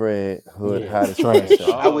 Sexy Red, Hood, Yeah, Hottest trash. Franchise.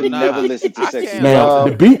 I would never listen to I Sexy can't Red. Now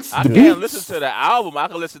the Some beats, I the can't beats, listen to the album. I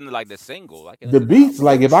can listen to like the single. I can the listen to the beats. album.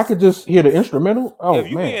 Like if I could just hear the instrumental, oh If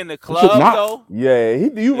you be man, in the it should club not. though, Yeah, you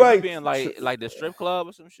if you right. be in like the strip club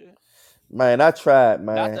or some shit. Man, I tried,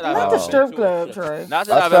 Not man. that I've Not ever the been strip to a club, strip. Trey. Not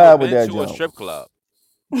that I I've tried ever with been that to a jump. strip club.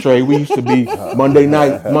 Trey, we used to be Monday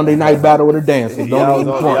night battle of the dancers. Y'all Don't was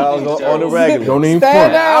even on front. the regular. Don't even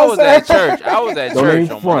Stand front. I down, was sir. at church. I was at Don't church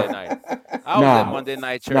even on Monday front. night. I was at Nah, Monday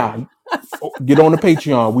night church. nah. Get on the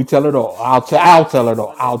Patreon. We tell it all. I'll tell it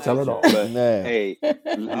all. I'll tell it all. But Man. hey,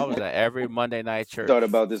 I was at every Monday night church. thought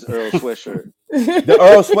about this Earl sweatshirt. The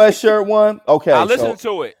Earl Sweatshirt one? Okay, I so listened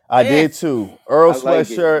to it. I Yeah. did too. Earl I like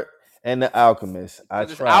it. Sweatshirt and The Alchemist. I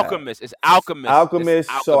 'Cause it's tried. Alchemist. It's Alchemist. Alchemist.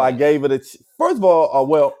 It's So I Alchemist. gave it first of all,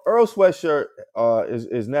 well, Earl Sweatshirt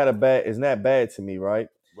is not bad to me, right?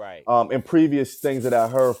 Right. In previous things that I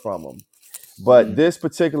heard from him. But this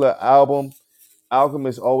particular album,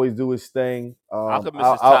 Alchemist always do his thing.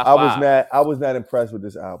 Alchemist is top five. I was not impressed with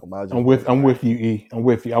this album. I'm with you, E. I'm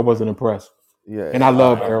with you. I wasn't impressed. Yeah. And I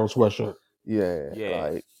love Errol Sweatshirt. Yeah. Yeah.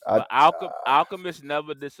 Like But Alchemist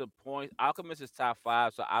never disappoints. Alchemist is top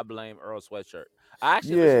 5, so I blame Earl Sweatshirt. I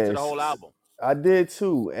actually listened to the whole album. I did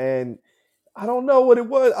too. And I don't know what it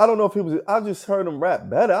was. I don't know if he was. I just heard him rap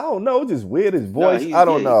better. I don't know. It's just weird. His voice. I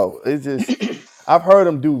don't know. It's just. I've heard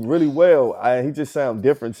him do really well. He just sounded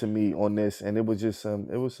different to me on this, and it was just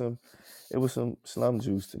It was some slum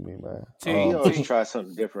juice to me, man. He always tries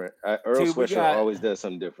something different. Earl Sweatshirt always does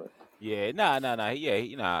something different. Yeah, nah.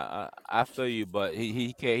 Yeah, I feel you, but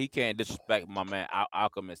he can't disrespect my man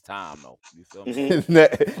Alchemist time though. You feel me?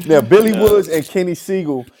 Now Billy Woods and Kenny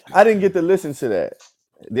Siegel. I didn't get to listen to that.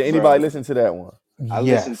 Did anybody listen to that one? I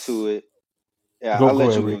listened to it. Yeah, Go I'll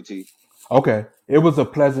let you ahead, go, T. Okay. It was a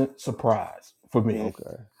pleasant surprise for me.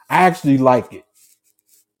 Okay. I actually like it.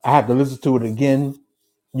 I have to listen to it again,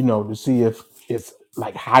 to see if it's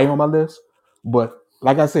like high on my list. But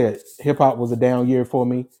like I said, hip hop was a down year for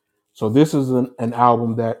me. So this is an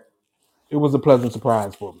album that it was a pleasant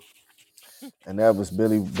surprise for me. And that was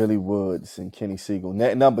Billy Woods and Kenny Siegel.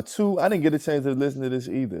 Number 2, I didn't get a chance to listen to this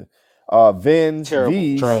either. Vin's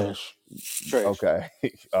V's. Trash. Okay.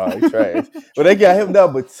 All right, trash. But they got him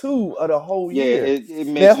number 2 of the whole year. It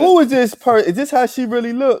makes now, who is this person? Is this how she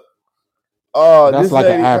really look? That's this like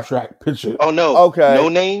lady, an abstract picture. Oh no. Okay. No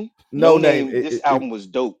Name. No Name. This album was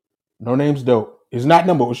dope. No Name's dope. It's not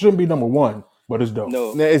it shouldn't be number 1, but it's dope.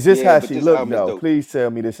 No. Now, is this how but she this look? album is No, dope. please tell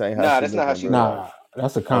me this ain't how Nah, she that's look. not how she look. Nah,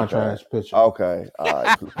 that's a contrast picture. Okay. All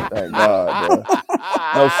right. Thank God, bro.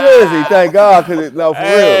 No, seriously, thank God, because for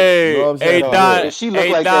real. You know what I'm saying? Don, If she look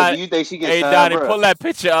like that, do you think she gets signed, Donnie, bro? pull that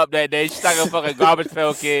picture up that day. She's like a fucking garbage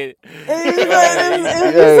pail kid. You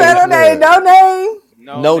said her name, no name.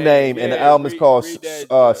 No Name, and the album is called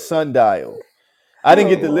Sundial. I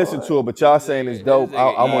didn't get to listen to it, but y'all saying it's dope.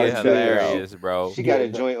 I want to check it out. Bro. She got a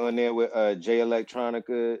joint on there with Jay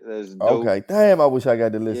Electronica. That's dope. Okay, damn, I wish I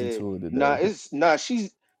got to listen to it today.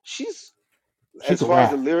 She's She as can far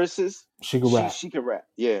rap. as the lyricist, She can rap. She can rap.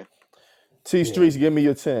 Yeah. T Streets, give me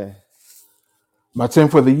your 10. My 10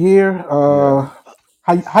 for the year.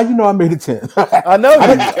 How you know I made a 10? I know you.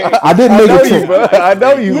 I didn't make a 10. Bro. I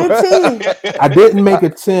know you. Your Bro. team. I didn't make a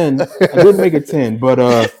 10. But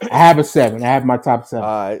I have a 7. I have my top 7. All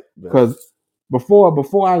right. Because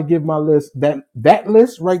before I give my list, that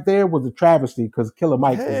list right there was a travesty because Killer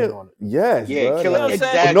Mike isn't on it. Yes, Yeah, bro. Killer. Like,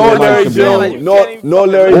 Exactly. no Larry Like, June. No Or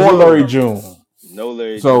Larry June. Larry June. No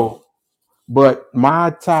Larry June. So, but my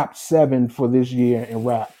top 7 for this year in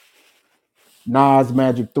rap, Nas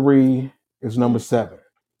Magic 3 is number 7.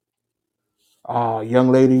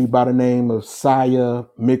 Young lady by the name of Saya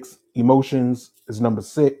Mixed Emotions is number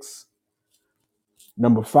 6.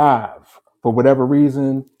 Number 5, for whatever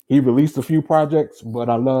reason, He released a few projects, but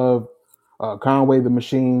I love Conway the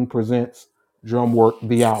Machine presents Drum Work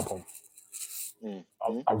the album.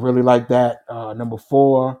 Mm-hmm. I really like that. Number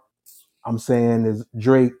 4, I'm saying is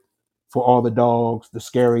Drake for All the Dogs, the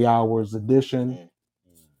Scary Hours edition. Mm.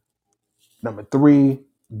 Number 3,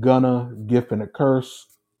 Gunna, Gift and a Curse.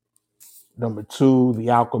 Number 2, The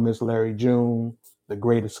Alchemist, Larry June, The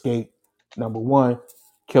Great Escape. Number 1,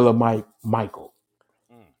 Killer Mike, Michael.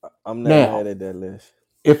 I'm not Now, mad at that list.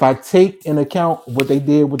 if I take in account what they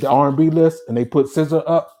did with the R&B list and they put SZA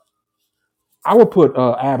up, I would put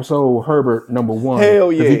Absol Herbert number 1 Hell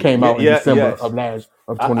because he yeah. came out in Yeah, December yes.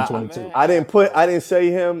 of I 2022. I didn't say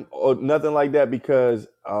him or nothing like that because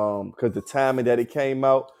the timing that it came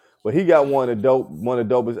out. But he got one of the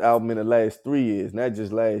dopest album in the last 3 years, not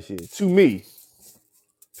just last year. To me,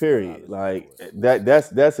 period. Like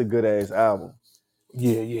that's a good ass album.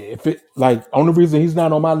 Yeah. If it like only reason he's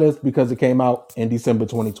not on my list because it came out in December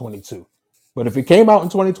 2022. But if it came out in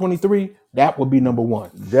 2023, that would be number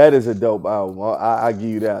 1. That is a dope album. I give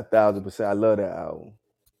you that 1,000%. I love that album.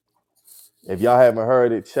 If y'all haven't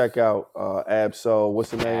heard it, check out Absol.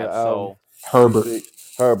 What's the name of the album? Herbert.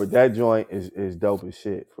 Herbert. That joint is dope as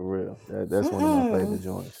shit, for real. That's one of my favorite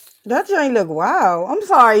joints. That joint look wow. I'm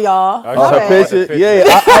sorry, y'all. Oh, Oh, her bad. picture? Yeah,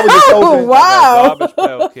 I was just hoping.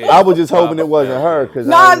 Wow. I was just hoping it wasn't her because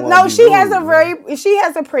No, she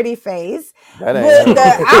has a pretty face. That But ain't her.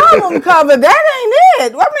 the album cover, that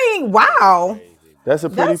ain't it. I mean, wow. That's a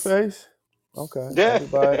pretty That's- face. Okay.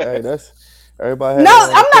 Yeah. Everybody. No,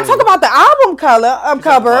 I'm not talking about the album cover. I'm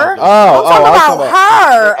talking about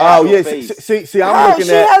her. Oh yeah. Face. See, I'm Her,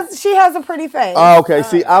 looking at. she has a pretty face. Oh, okay.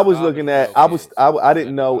 See, I was looking at. I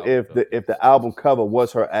didn't know if the album cover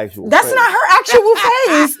was her actual. That's face. not her actual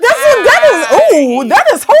face. That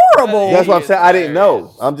is horrible. That's what I'm saying. I didn't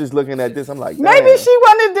know. I'm just looking at this. I'm like, Maybe damn. she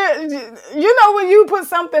wanted to. You know, when you put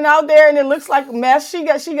something out there and it looks like mess, she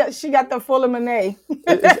got the full of Monet.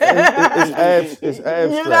 It's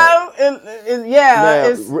abstract. You know, Now,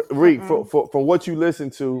 it's Reek, from what you listen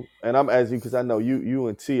to, and I'm asking because I know you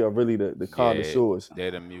and T are really the connoisseurs.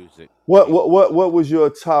 They're the music. What was your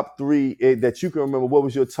top 3 that you can remember? What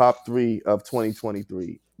was your top 3 of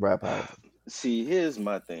 2023 rap album? See, here's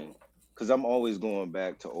my thing, because I'm always going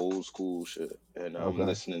back to old school shit, and I'm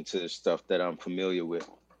listening to stuff that I'm familiar with.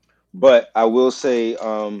 But I will say,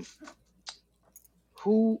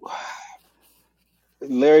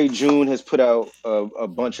 Larry June has put out a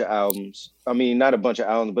bunch of albums. I mean, not a bunch of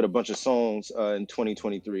albums, but a bunch of songs in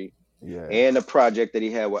 2023. Yeah. And the project that he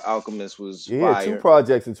had with Alchemist was fire. 2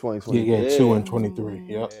 projects in 2020. Yeah, 2 and 23.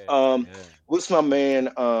 Yep. What's my man?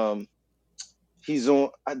 He's on.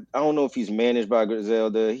 I don't know if he's managed by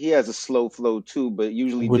Griselda. He has a slow flow too, but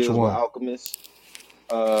usually Which deals one? with Alchemist.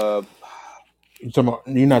 You're not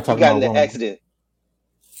He talking got about in an accident.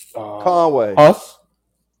 Conway. Us?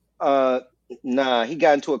 Nah, he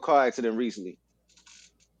got into a car accident recently.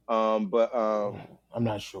 But I'm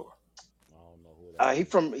not sure. I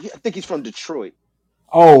think he's from Detroit.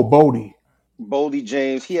 Oh, Bodie. Boldy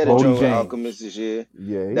James. He had Boldy a joint with James. Alchemist this year.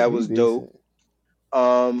 Yeah, That was dope.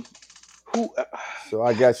 Who? So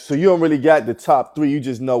I got you. So you don't really got the top 3. You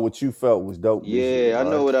just know what you felt was dope. this year, Yeah, I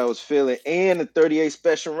know right? what I was feeling. And the 38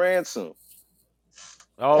 Special Ransom.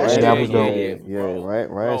 Oh, that was dope. Yeah, right.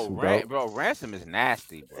 Ransom, bro, Ransom is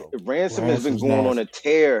nasty, bro. Ransom has been Ransom's going on nasty. a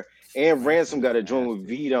tear, and Ransom got a joint with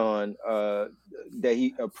Vidon,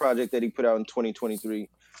 a project that he put out in 2023.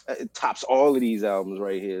 It tops all of these albums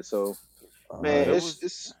right here. So, man,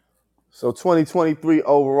 it's So 2023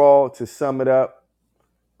 overall, to sum it up,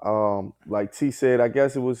 like T said, I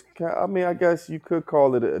guess it was. I mean, I guess you could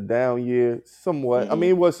call it a down year, somewhat. I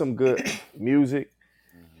mean, it was some good music,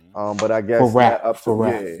 but I guess For rap, not up to for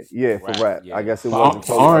rap. for rap. Yeah. I guess it For wasn't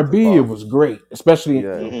close up to R&B, it par. was great, especially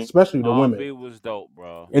the R&B women. was dope,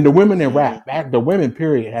 bro. And the women in rap, the women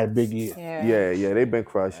period had a big year. Yeah, they've been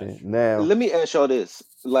crushing. Now, let me ask y'all this: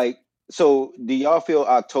 like, so do y'all feel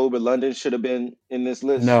October London should have been in this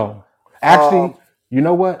list? No, actually, you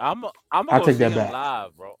know what? I'm I'll gonna go take see that him back.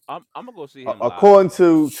 live, bro. I'm gonna go see him live. according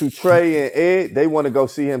to Trey and Ed, they want to go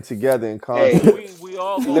see him together in concert. Hey, We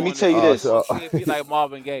all let me going tell you to this. so- see if he like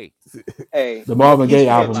Marvin Gaye Hey, The Marvin he's Gaye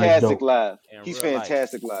album is fantastic dope. live. in He's real life.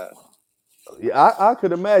 fantastic live. Yeah, I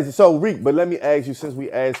could imagine. So, Reek, but let me ask you, since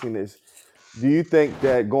we asking this, do you think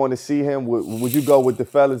that going to see him, would you go with the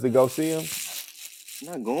fellas to go see him? I'm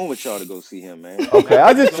not going with y'all to go see him, man. Okay,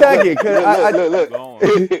 I just check it because Look.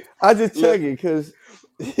 Going. I just Look. check it because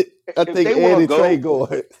I If think they Ed wanna and Trey go-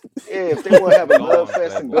 going. Yeah, if they want to have a Go love on,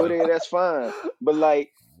 fest and go Playboy. there, that's fine. But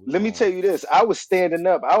like, We Let me tell going. you this. I was standing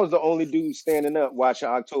up. I was the only dude standing up watching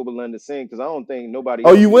October London sing because I don't think nobody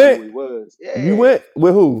Oh, else you knew went? who he was. You Yeah. went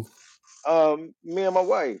with who? Me and my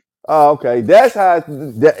wife. Oh, okay. That's how.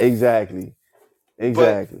 Exactly.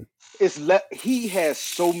 But Exactly. he has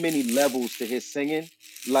so many levels to his singing.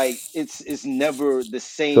 Like it's never the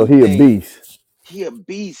So same he a thing. beast. He a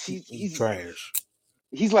beast. He's trash.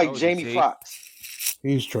 He's like Told you, Jamie T. Foxx.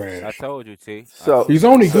 He's I trash. told you, T. I So, told He's you.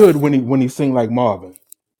 only so good when he sing like Marvin.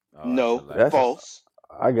 Oh, that's No, that's hilarious. false.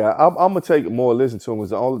 I got. I'm gonna take more listen to him.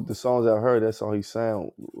 Cause the songs I heard, that's all he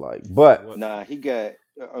sound like. But What? Nah, he got.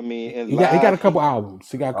 I mean, in He got a live, couple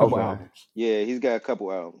albums. He got a couple okay. albums. yeah, he's got a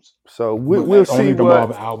couple albums. So But we'll Matter of see only the what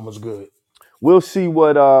Marvin album was good. we'll see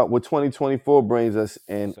what 2024 brings us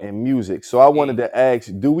So in music. So I wanted E. to ask,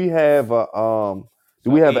 do we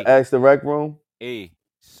So have an E. Ask the Rec room? E.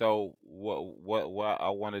 So what I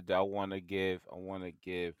want to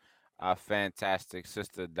give our fantastic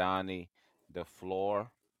sister Donnie the floor.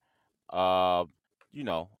 Uh,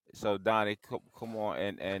 so Donnie, come on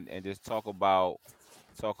and just talk about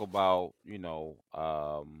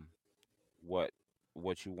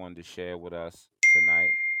what you wanted to share with us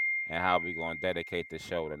tonight and how we gonna dedicate the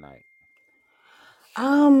show tonight.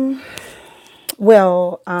 Um,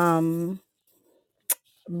 well,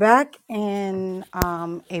 back in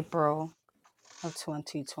April of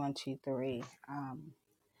 2023,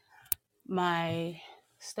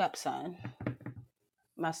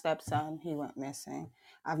 my stepson, he went missing.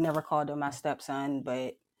 I've never called him my stepson,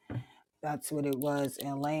 but that's what it was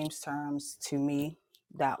in layman's terms to me.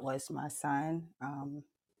 That was my son.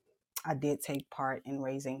 I did take part in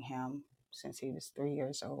raising him since he was 3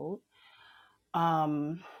 years old.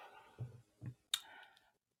 Um,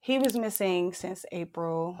 he was missing since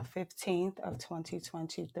April 15th of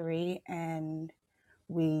 2023, and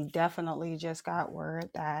we definitely just got word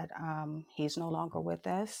that he's no longer with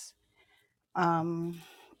us. Um,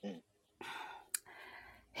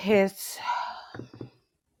 his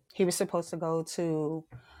he was supposed to go to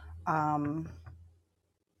um,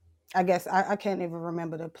 I guess I can't even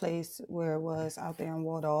remember the place where it was out there in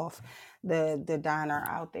Waldorf, the diner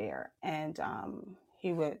out there, and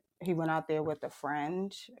he went out there with a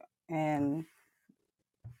friend, and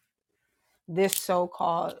this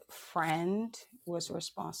so-called friend was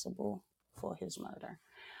responsible for his murder.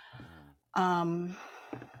 Mm, Um,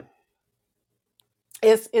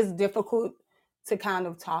 it's difficult to kind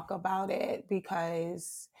of talk about it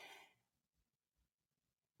because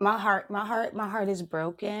my heart is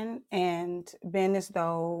broken, and been as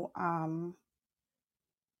though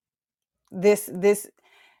this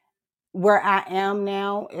where I am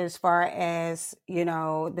now, as far as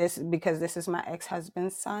this, because this is my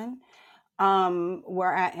ex-husband's son.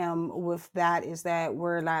 Where I am with that is that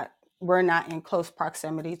we're not in close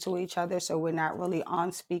proximity to each other, so we're not really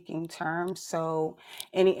on speaking terms. So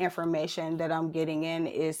any information that I'm getting in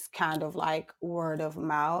is kind of like word of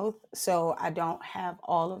mouth. So I don't have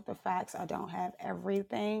all of the facts. I don't have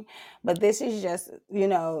everything, but this is just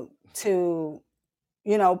to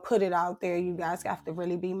put it out there. You guys have to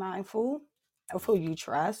really be mindful of who you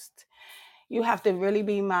trust. You have to really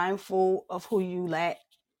be mindful of who you let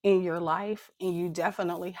in your life. And you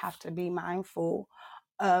definitely have to be mindful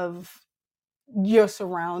of your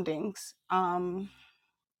surroundings.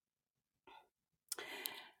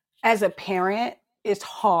 As a parent, it's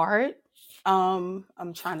hard.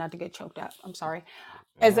 I'm trying not to get choked up. I'm sorry.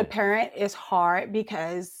 go As a ahead. parent, it's hard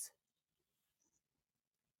because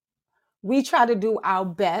we try to do our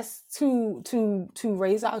best to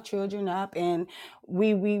raise our children up, and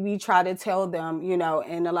we try to tell them,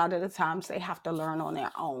 and a lot of the times they have to learn on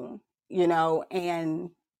their own,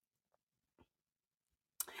 and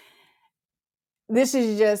this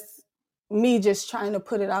is just me just trying to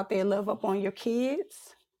put it out there. Love up on your kids.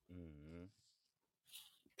 Mm,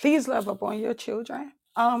 Please love up on your children.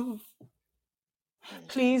 Mm.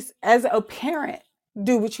 Please, as a parent,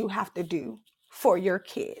 do what you have to do for your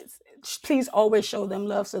kids. Please always show them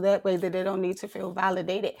love, so that way that they don't need to feel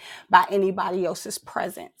validated by anybody else's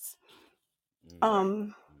presence. mm, Right.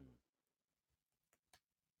 um mm.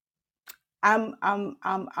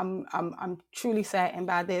 I'm truly saddened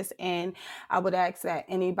by this, and I would ask that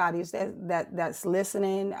anybody's that's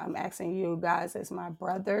listening, I'm asking you guys as my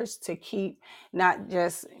brothers to keep not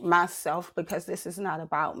just myself, because this is not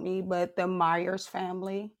about me, but the Myers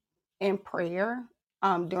family in prayer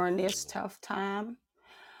during this Absolutely. tough time.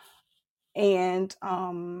 And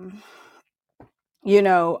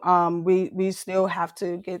we still have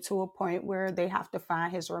to get to a point where they have to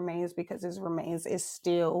find his remains, because his remains is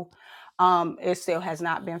still It still has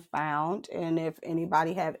not been found. And if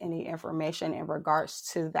anybody have any information in regards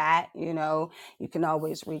to that, you can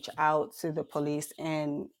always reach out to the police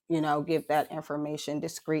and, give that information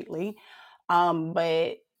discreetly.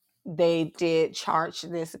 But they did charge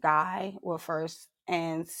this guy with first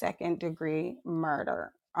and second degree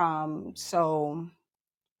murder. So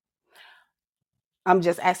I'm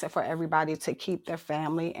just asking for everybody to keep their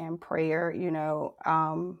family in prayer.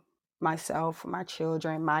 Myself, my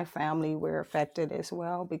children, my family were affected as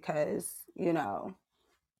well because,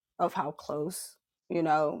 of how close,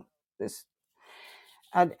 this.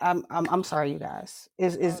 I'm sorry, you guys.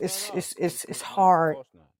 It's No, it's no, it's no. it's it's, it's No, of hard. course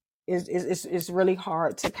not. It's really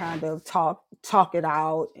hard to kind of talk it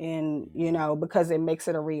out, and because it makes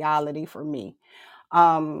it a reality for me.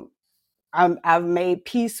 Um, I've made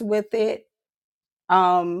peace with it.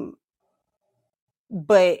 Um,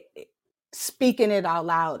 but speaking it out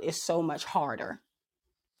loud is so much harder.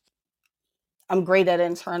 I'm great at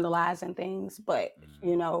internalizing things, but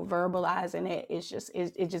verbalizing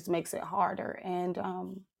it just makes it harder. And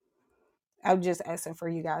I'm just asking for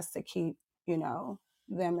you guys to keep,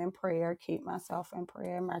 them in prayer, keep myself in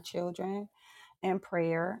prayer, my children in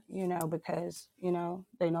prayer, because,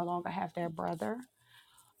 they no longer have their brother.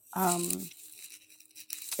 Um,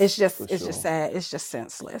 For it's just sure. sad. It's just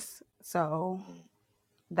senseless. So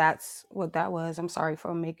that's what that was. I'm sorry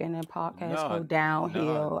for making the podcast No, go no,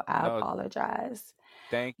 downhill. I no. apologize.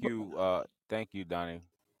 But Thank you, Donnie,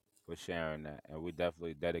 for sharing that. And we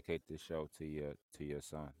definitely dedicate this show to your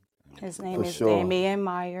son, and his we name For is definitely love sure. him. Damian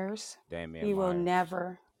Myers. Damian He will Myers.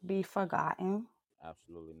 never be forgotten.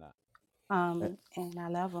 Absolutely not. And I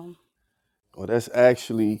love him. Well, that's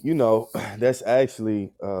actually, that's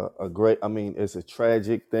actually a great. I mean, it's a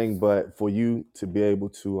tragic thing, but for you to be able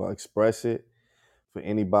to express it, for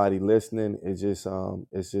anybody listening,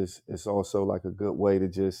 it's also like a good way to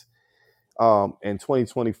just, in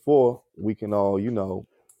 2024, we can all,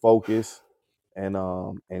 focus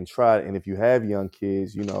and try. And if you have young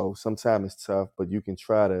kids, sometimes it's tough, but you can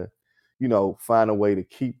try to, find a way to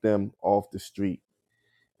keep them off the street.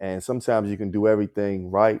 And sometimes you can do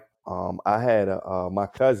everything right. I had my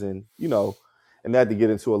cousin, and not to get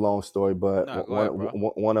into a long story, but No, go ahead, bro.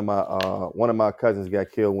 one of my cousins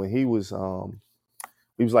got killed when he was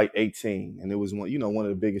like 18, and it was one of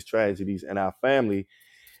the biggest tragedies in our family.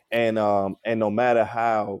 And no matter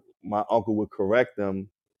how my uncle would correct them,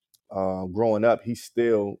 growing up, he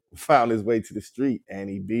still found his way to the street, and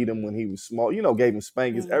he beat him when he was small. Gave him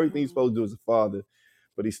spankings, everything he's Hmm. supposed to do as a father,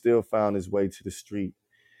 but he still found his way to the street.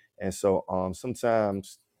 And so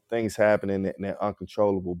sometimes things happen and they're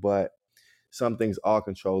uncontrollable, but some things are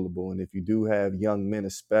controllable. And if you do have young men,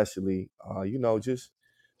 especially,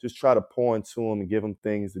 just try to pour into them and give them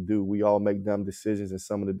things to do. We all make dumb decisions, and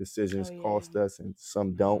some of the Oh decisions yeah. cost us, and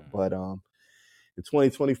some don't. Mm. But in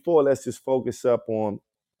 2024, let's just focus up on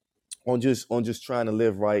just trying to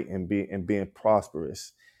live right and being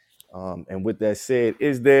prosperous. And with that said,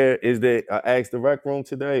 is there Ask the Rec Room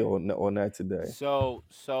today or not today? So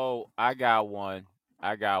I got one.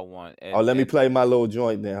 I got one. Oh, And let me and play my little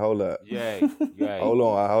joint then. Hold up. yay, yay. Hold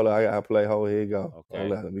on. I gotta play. Hold, here you go.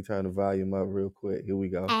 Hold Okay. up. Let me turn the volume up real quick. Here we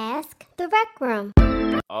go. Ask the Rec Room.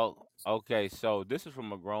 Oh, okay. So this is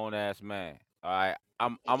from a grown ass man. All right.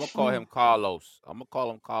 I'm gonna call him Carlos. I'm gonna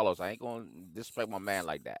call him Carlos. I ain't gonna disrespect my man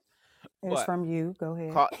like that. It's But from you. Go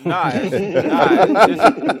ahead. This.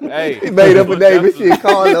 Hey, He made this up a one name and definitely. shit.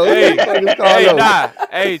 Carlos. Who Hey, the fuck is hey, Carlos?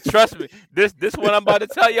 hey. Trust me. This one I'm about to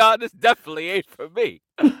tell y'all. This definitely ain't for me.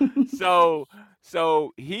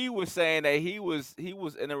 So he was saying that he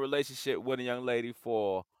was in a relationship with a young lady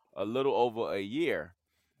for a little over a year,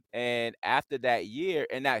 and after that year,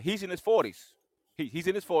 and now he's in his 40s. He's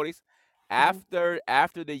in his 40s. Mhm.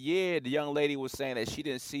 After the year, the young lady was saying that she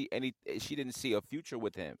didn't see a future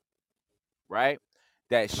with him, right?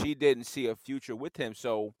 That she didn't see a future with him.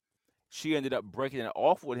 So she ended up breaking it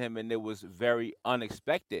off with him, and it was very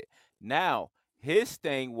unexpected. Now, his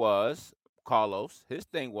thing was, Carlos, his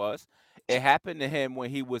thing was, it happened to him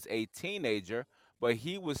when he was a teenager, but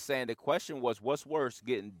he was saying the question was, what's worse,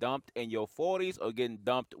 getting dumped in your 40s or getting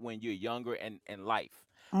dumped when you're younger in life?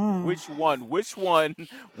 Mm. Which one, which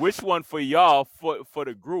one for y'all, for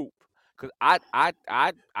the group? Because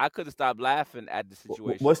I couldn't stop laughing at the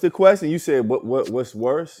situation. What's the question? You said what's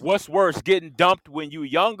worse? What's worse, getting dumped when you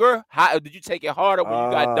younger? How did you take it harder when you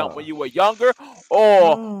got dumped when Ah, you were younger,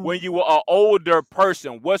 or when Mm. you were an older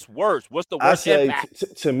person? What's worse? What's the I worst say impact?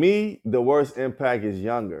 to me the worst impact is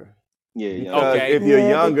younger. Yeah, Because Okay. if you're Yeah,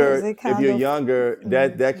 younger, because it if kind you're of younger,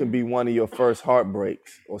 that can be one of your first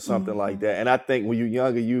heartbreaks or something like that. And I think when you're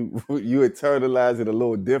younger, you you internalize it a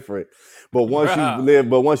little different. But once you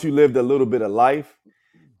Bruh. lived a little bit of life,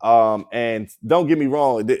 and don't get me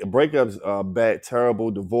wrong, breakups are bad,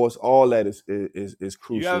 terrible, divorce, all that is You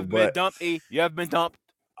crucial. ever been But dumped, E? You ever been dumped?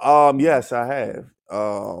 yes, I have. I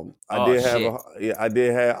Oh did have shit. I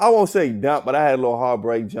did have. I won't say dump, but I had a little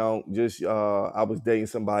heartbreak jump. Just I was dating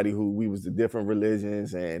somebody who we was the different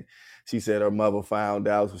religions, and she said her mother found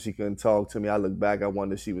out, so she couldn't talk to me. I look back, I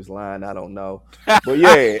wonder if she was lying. I don't know, but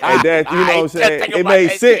yeah, and that you know what I'm Just saying. think It about made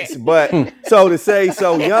that sense, shit. but so to say,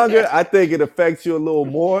 so younger, I think it affects you a little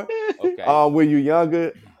more Okay. when you're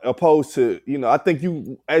younger. Opposed to, I think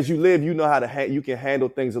you, as you live, you know how to you can handle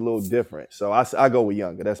things a little different. So I go with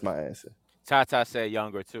younger. That's my answer. Tata said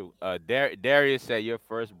younger too. Darius said your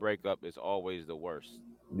first breakup is always the worst.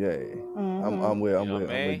 Yeah, I'm with You know what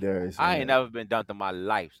I mean? Darius on I ain't that. never been dumped in my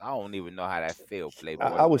life. So I don't even know how that feel, Playboy.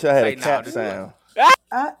 I wish I had a Say now, cap nigga. sound.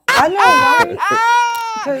 I know, right?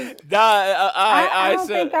 'Cause Nah, I don't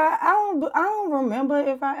so think I don't remember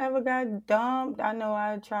if I ever got dumped. I know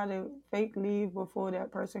I tried to fake leave before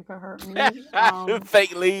that person could hurt me.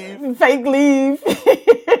 fake leave. Fake leave.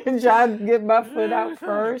 Try to get my foot out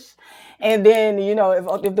first. And then,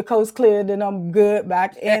 if the coast cleared, then I'm good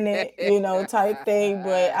back in it, type thing.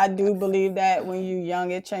 But I do believe that when you're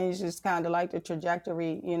young, it changes kind of like the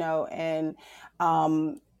trajectory, and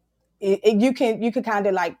you can kind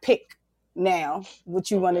of like pick now what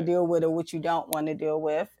you want to deal with or what you don't want to deal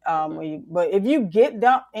with. But if you get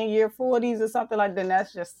dumped in your 40s or something like that,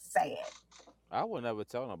 that's just sad. I would never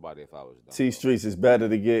tell nobody if I was dumped. T Streets is better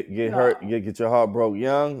to get hurt, get your heart broke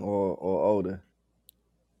young or older.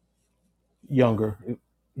 Younger.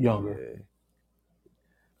 Yeah.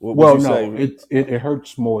 What Well, would you no, say? it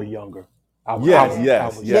hurts more younger. Yes.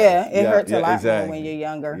 It hurts a lot exactly. more when you're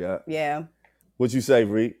younger. Yeah. What you say,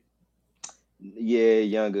 Reed? Yeah,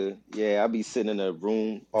 younger. Yeah, I be sitting in a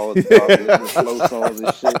room all dark, listening to slow songs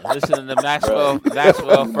and shit. Listening to Maxwell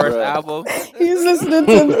first Bruh. album. He's listening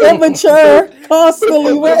to Immature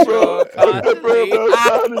constantly. Immature, constantly.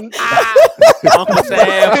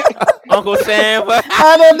 Uncle Sam.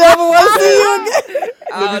 I don't never want to see you again.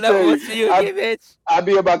 I don't never want to see you again, bitch. I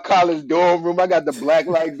be in my college dorm room. I got the black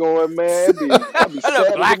light going, man. I be sad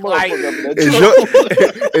as a black light. motherfucker up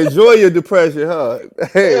in that Enjoy your depression, huh?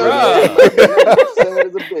 Hey, sad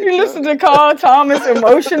as a bitch, You listen to Carl Thomas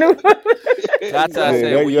Emotional. Tata said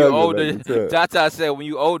that when you younger, older, let me tell you. Tata said when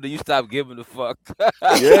you older, you stop giving a fuck.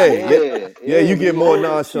 Yeah, you get more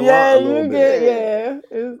nonchalant Yeah, a little you bit. get,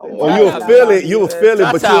 yeah. Or you'll feel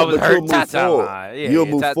it, but Tata was hurt. you'll move Tata forward. lying. Yeah, You'll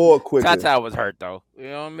move forward quicker. Tata was hurt though. You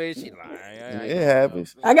know what I mean? She lying. It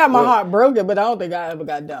happens. I got my heart broken, but I don't think I ever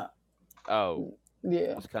got dumped. Oh,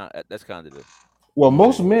 Yeah. that's kind of the. Well,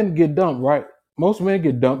 most men get dumped, right? Most men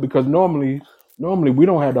get dumped because normally we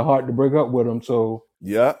don't have the heart to break up with them. So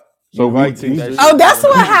Yeah. So you right, we- T-Street. Oh, that's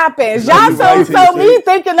what happens. No, Y'all you right, so T-Street. me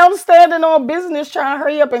thinking I'm standing on business trying to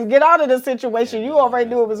hurry up and get out of the situation. You already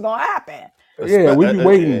knew it was gonna happen. yeah, we be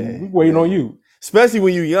waiting. Yeah. We waiting on you. Especially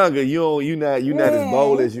when you're younger, you're not as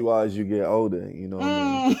bold Yeah. as you are as you get older. You know what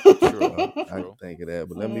I mean? True. I can think of that,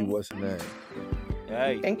 but let me what's the name?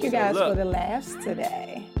 Hey, Thank you so guys look. for the laughs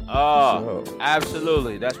today. Oh, So-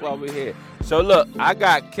 absolutely. That's why we're here. So look, I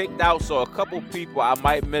got kicked out, so a couple people I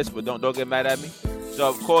might miss, but don't get mad at me. So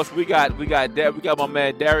of course we got my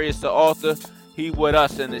man Darius the author. He with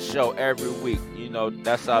us in the show every week. You know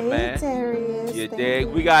that's our man. Darius, You thank dig? you.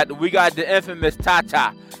 We got the infamous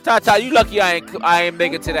Tata. Tata, you lucky I ain't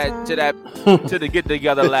make it to the get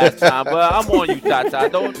together last time. But I'm on you, Tata.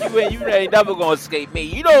 You ain't never gonna escape me.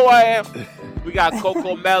 You know who I am. We got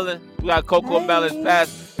Coco Melon.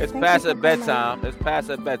 It's past her bedtime. It's past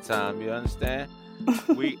her bedtime. You understand?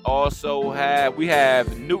 We also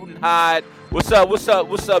have Newton Hyde. What's up,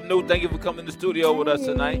 Newt? Thank you for coming to the studio with us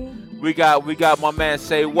tonight. We got my man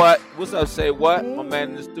Say What. What's up, Say What? My man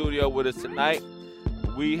in the studio with us tonight.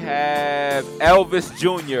 We have Elvis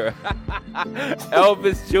Jr.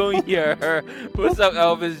 Elvis Jr. What's up,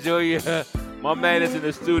 Elvis Jr.? My man is in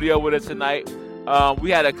the studio with us tonight.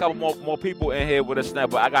 We had a couple more people in here with us tonight,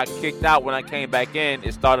 but I got kicked out when I came back in.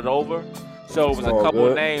 It started over. So it was a All couple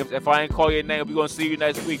good. names. If I ain't call your name, we're going to see you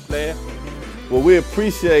next week, player. Well, we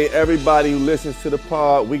appreciate everybody who listens to the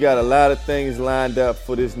pod. We got a lot of things lined up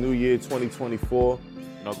for this new year, 2024.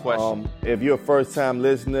 No question. If you're a first-time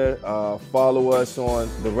listener, follow us on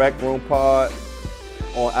the Rec Room Pod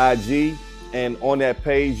on IG, and on that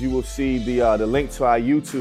page you will see the link to our YouTube.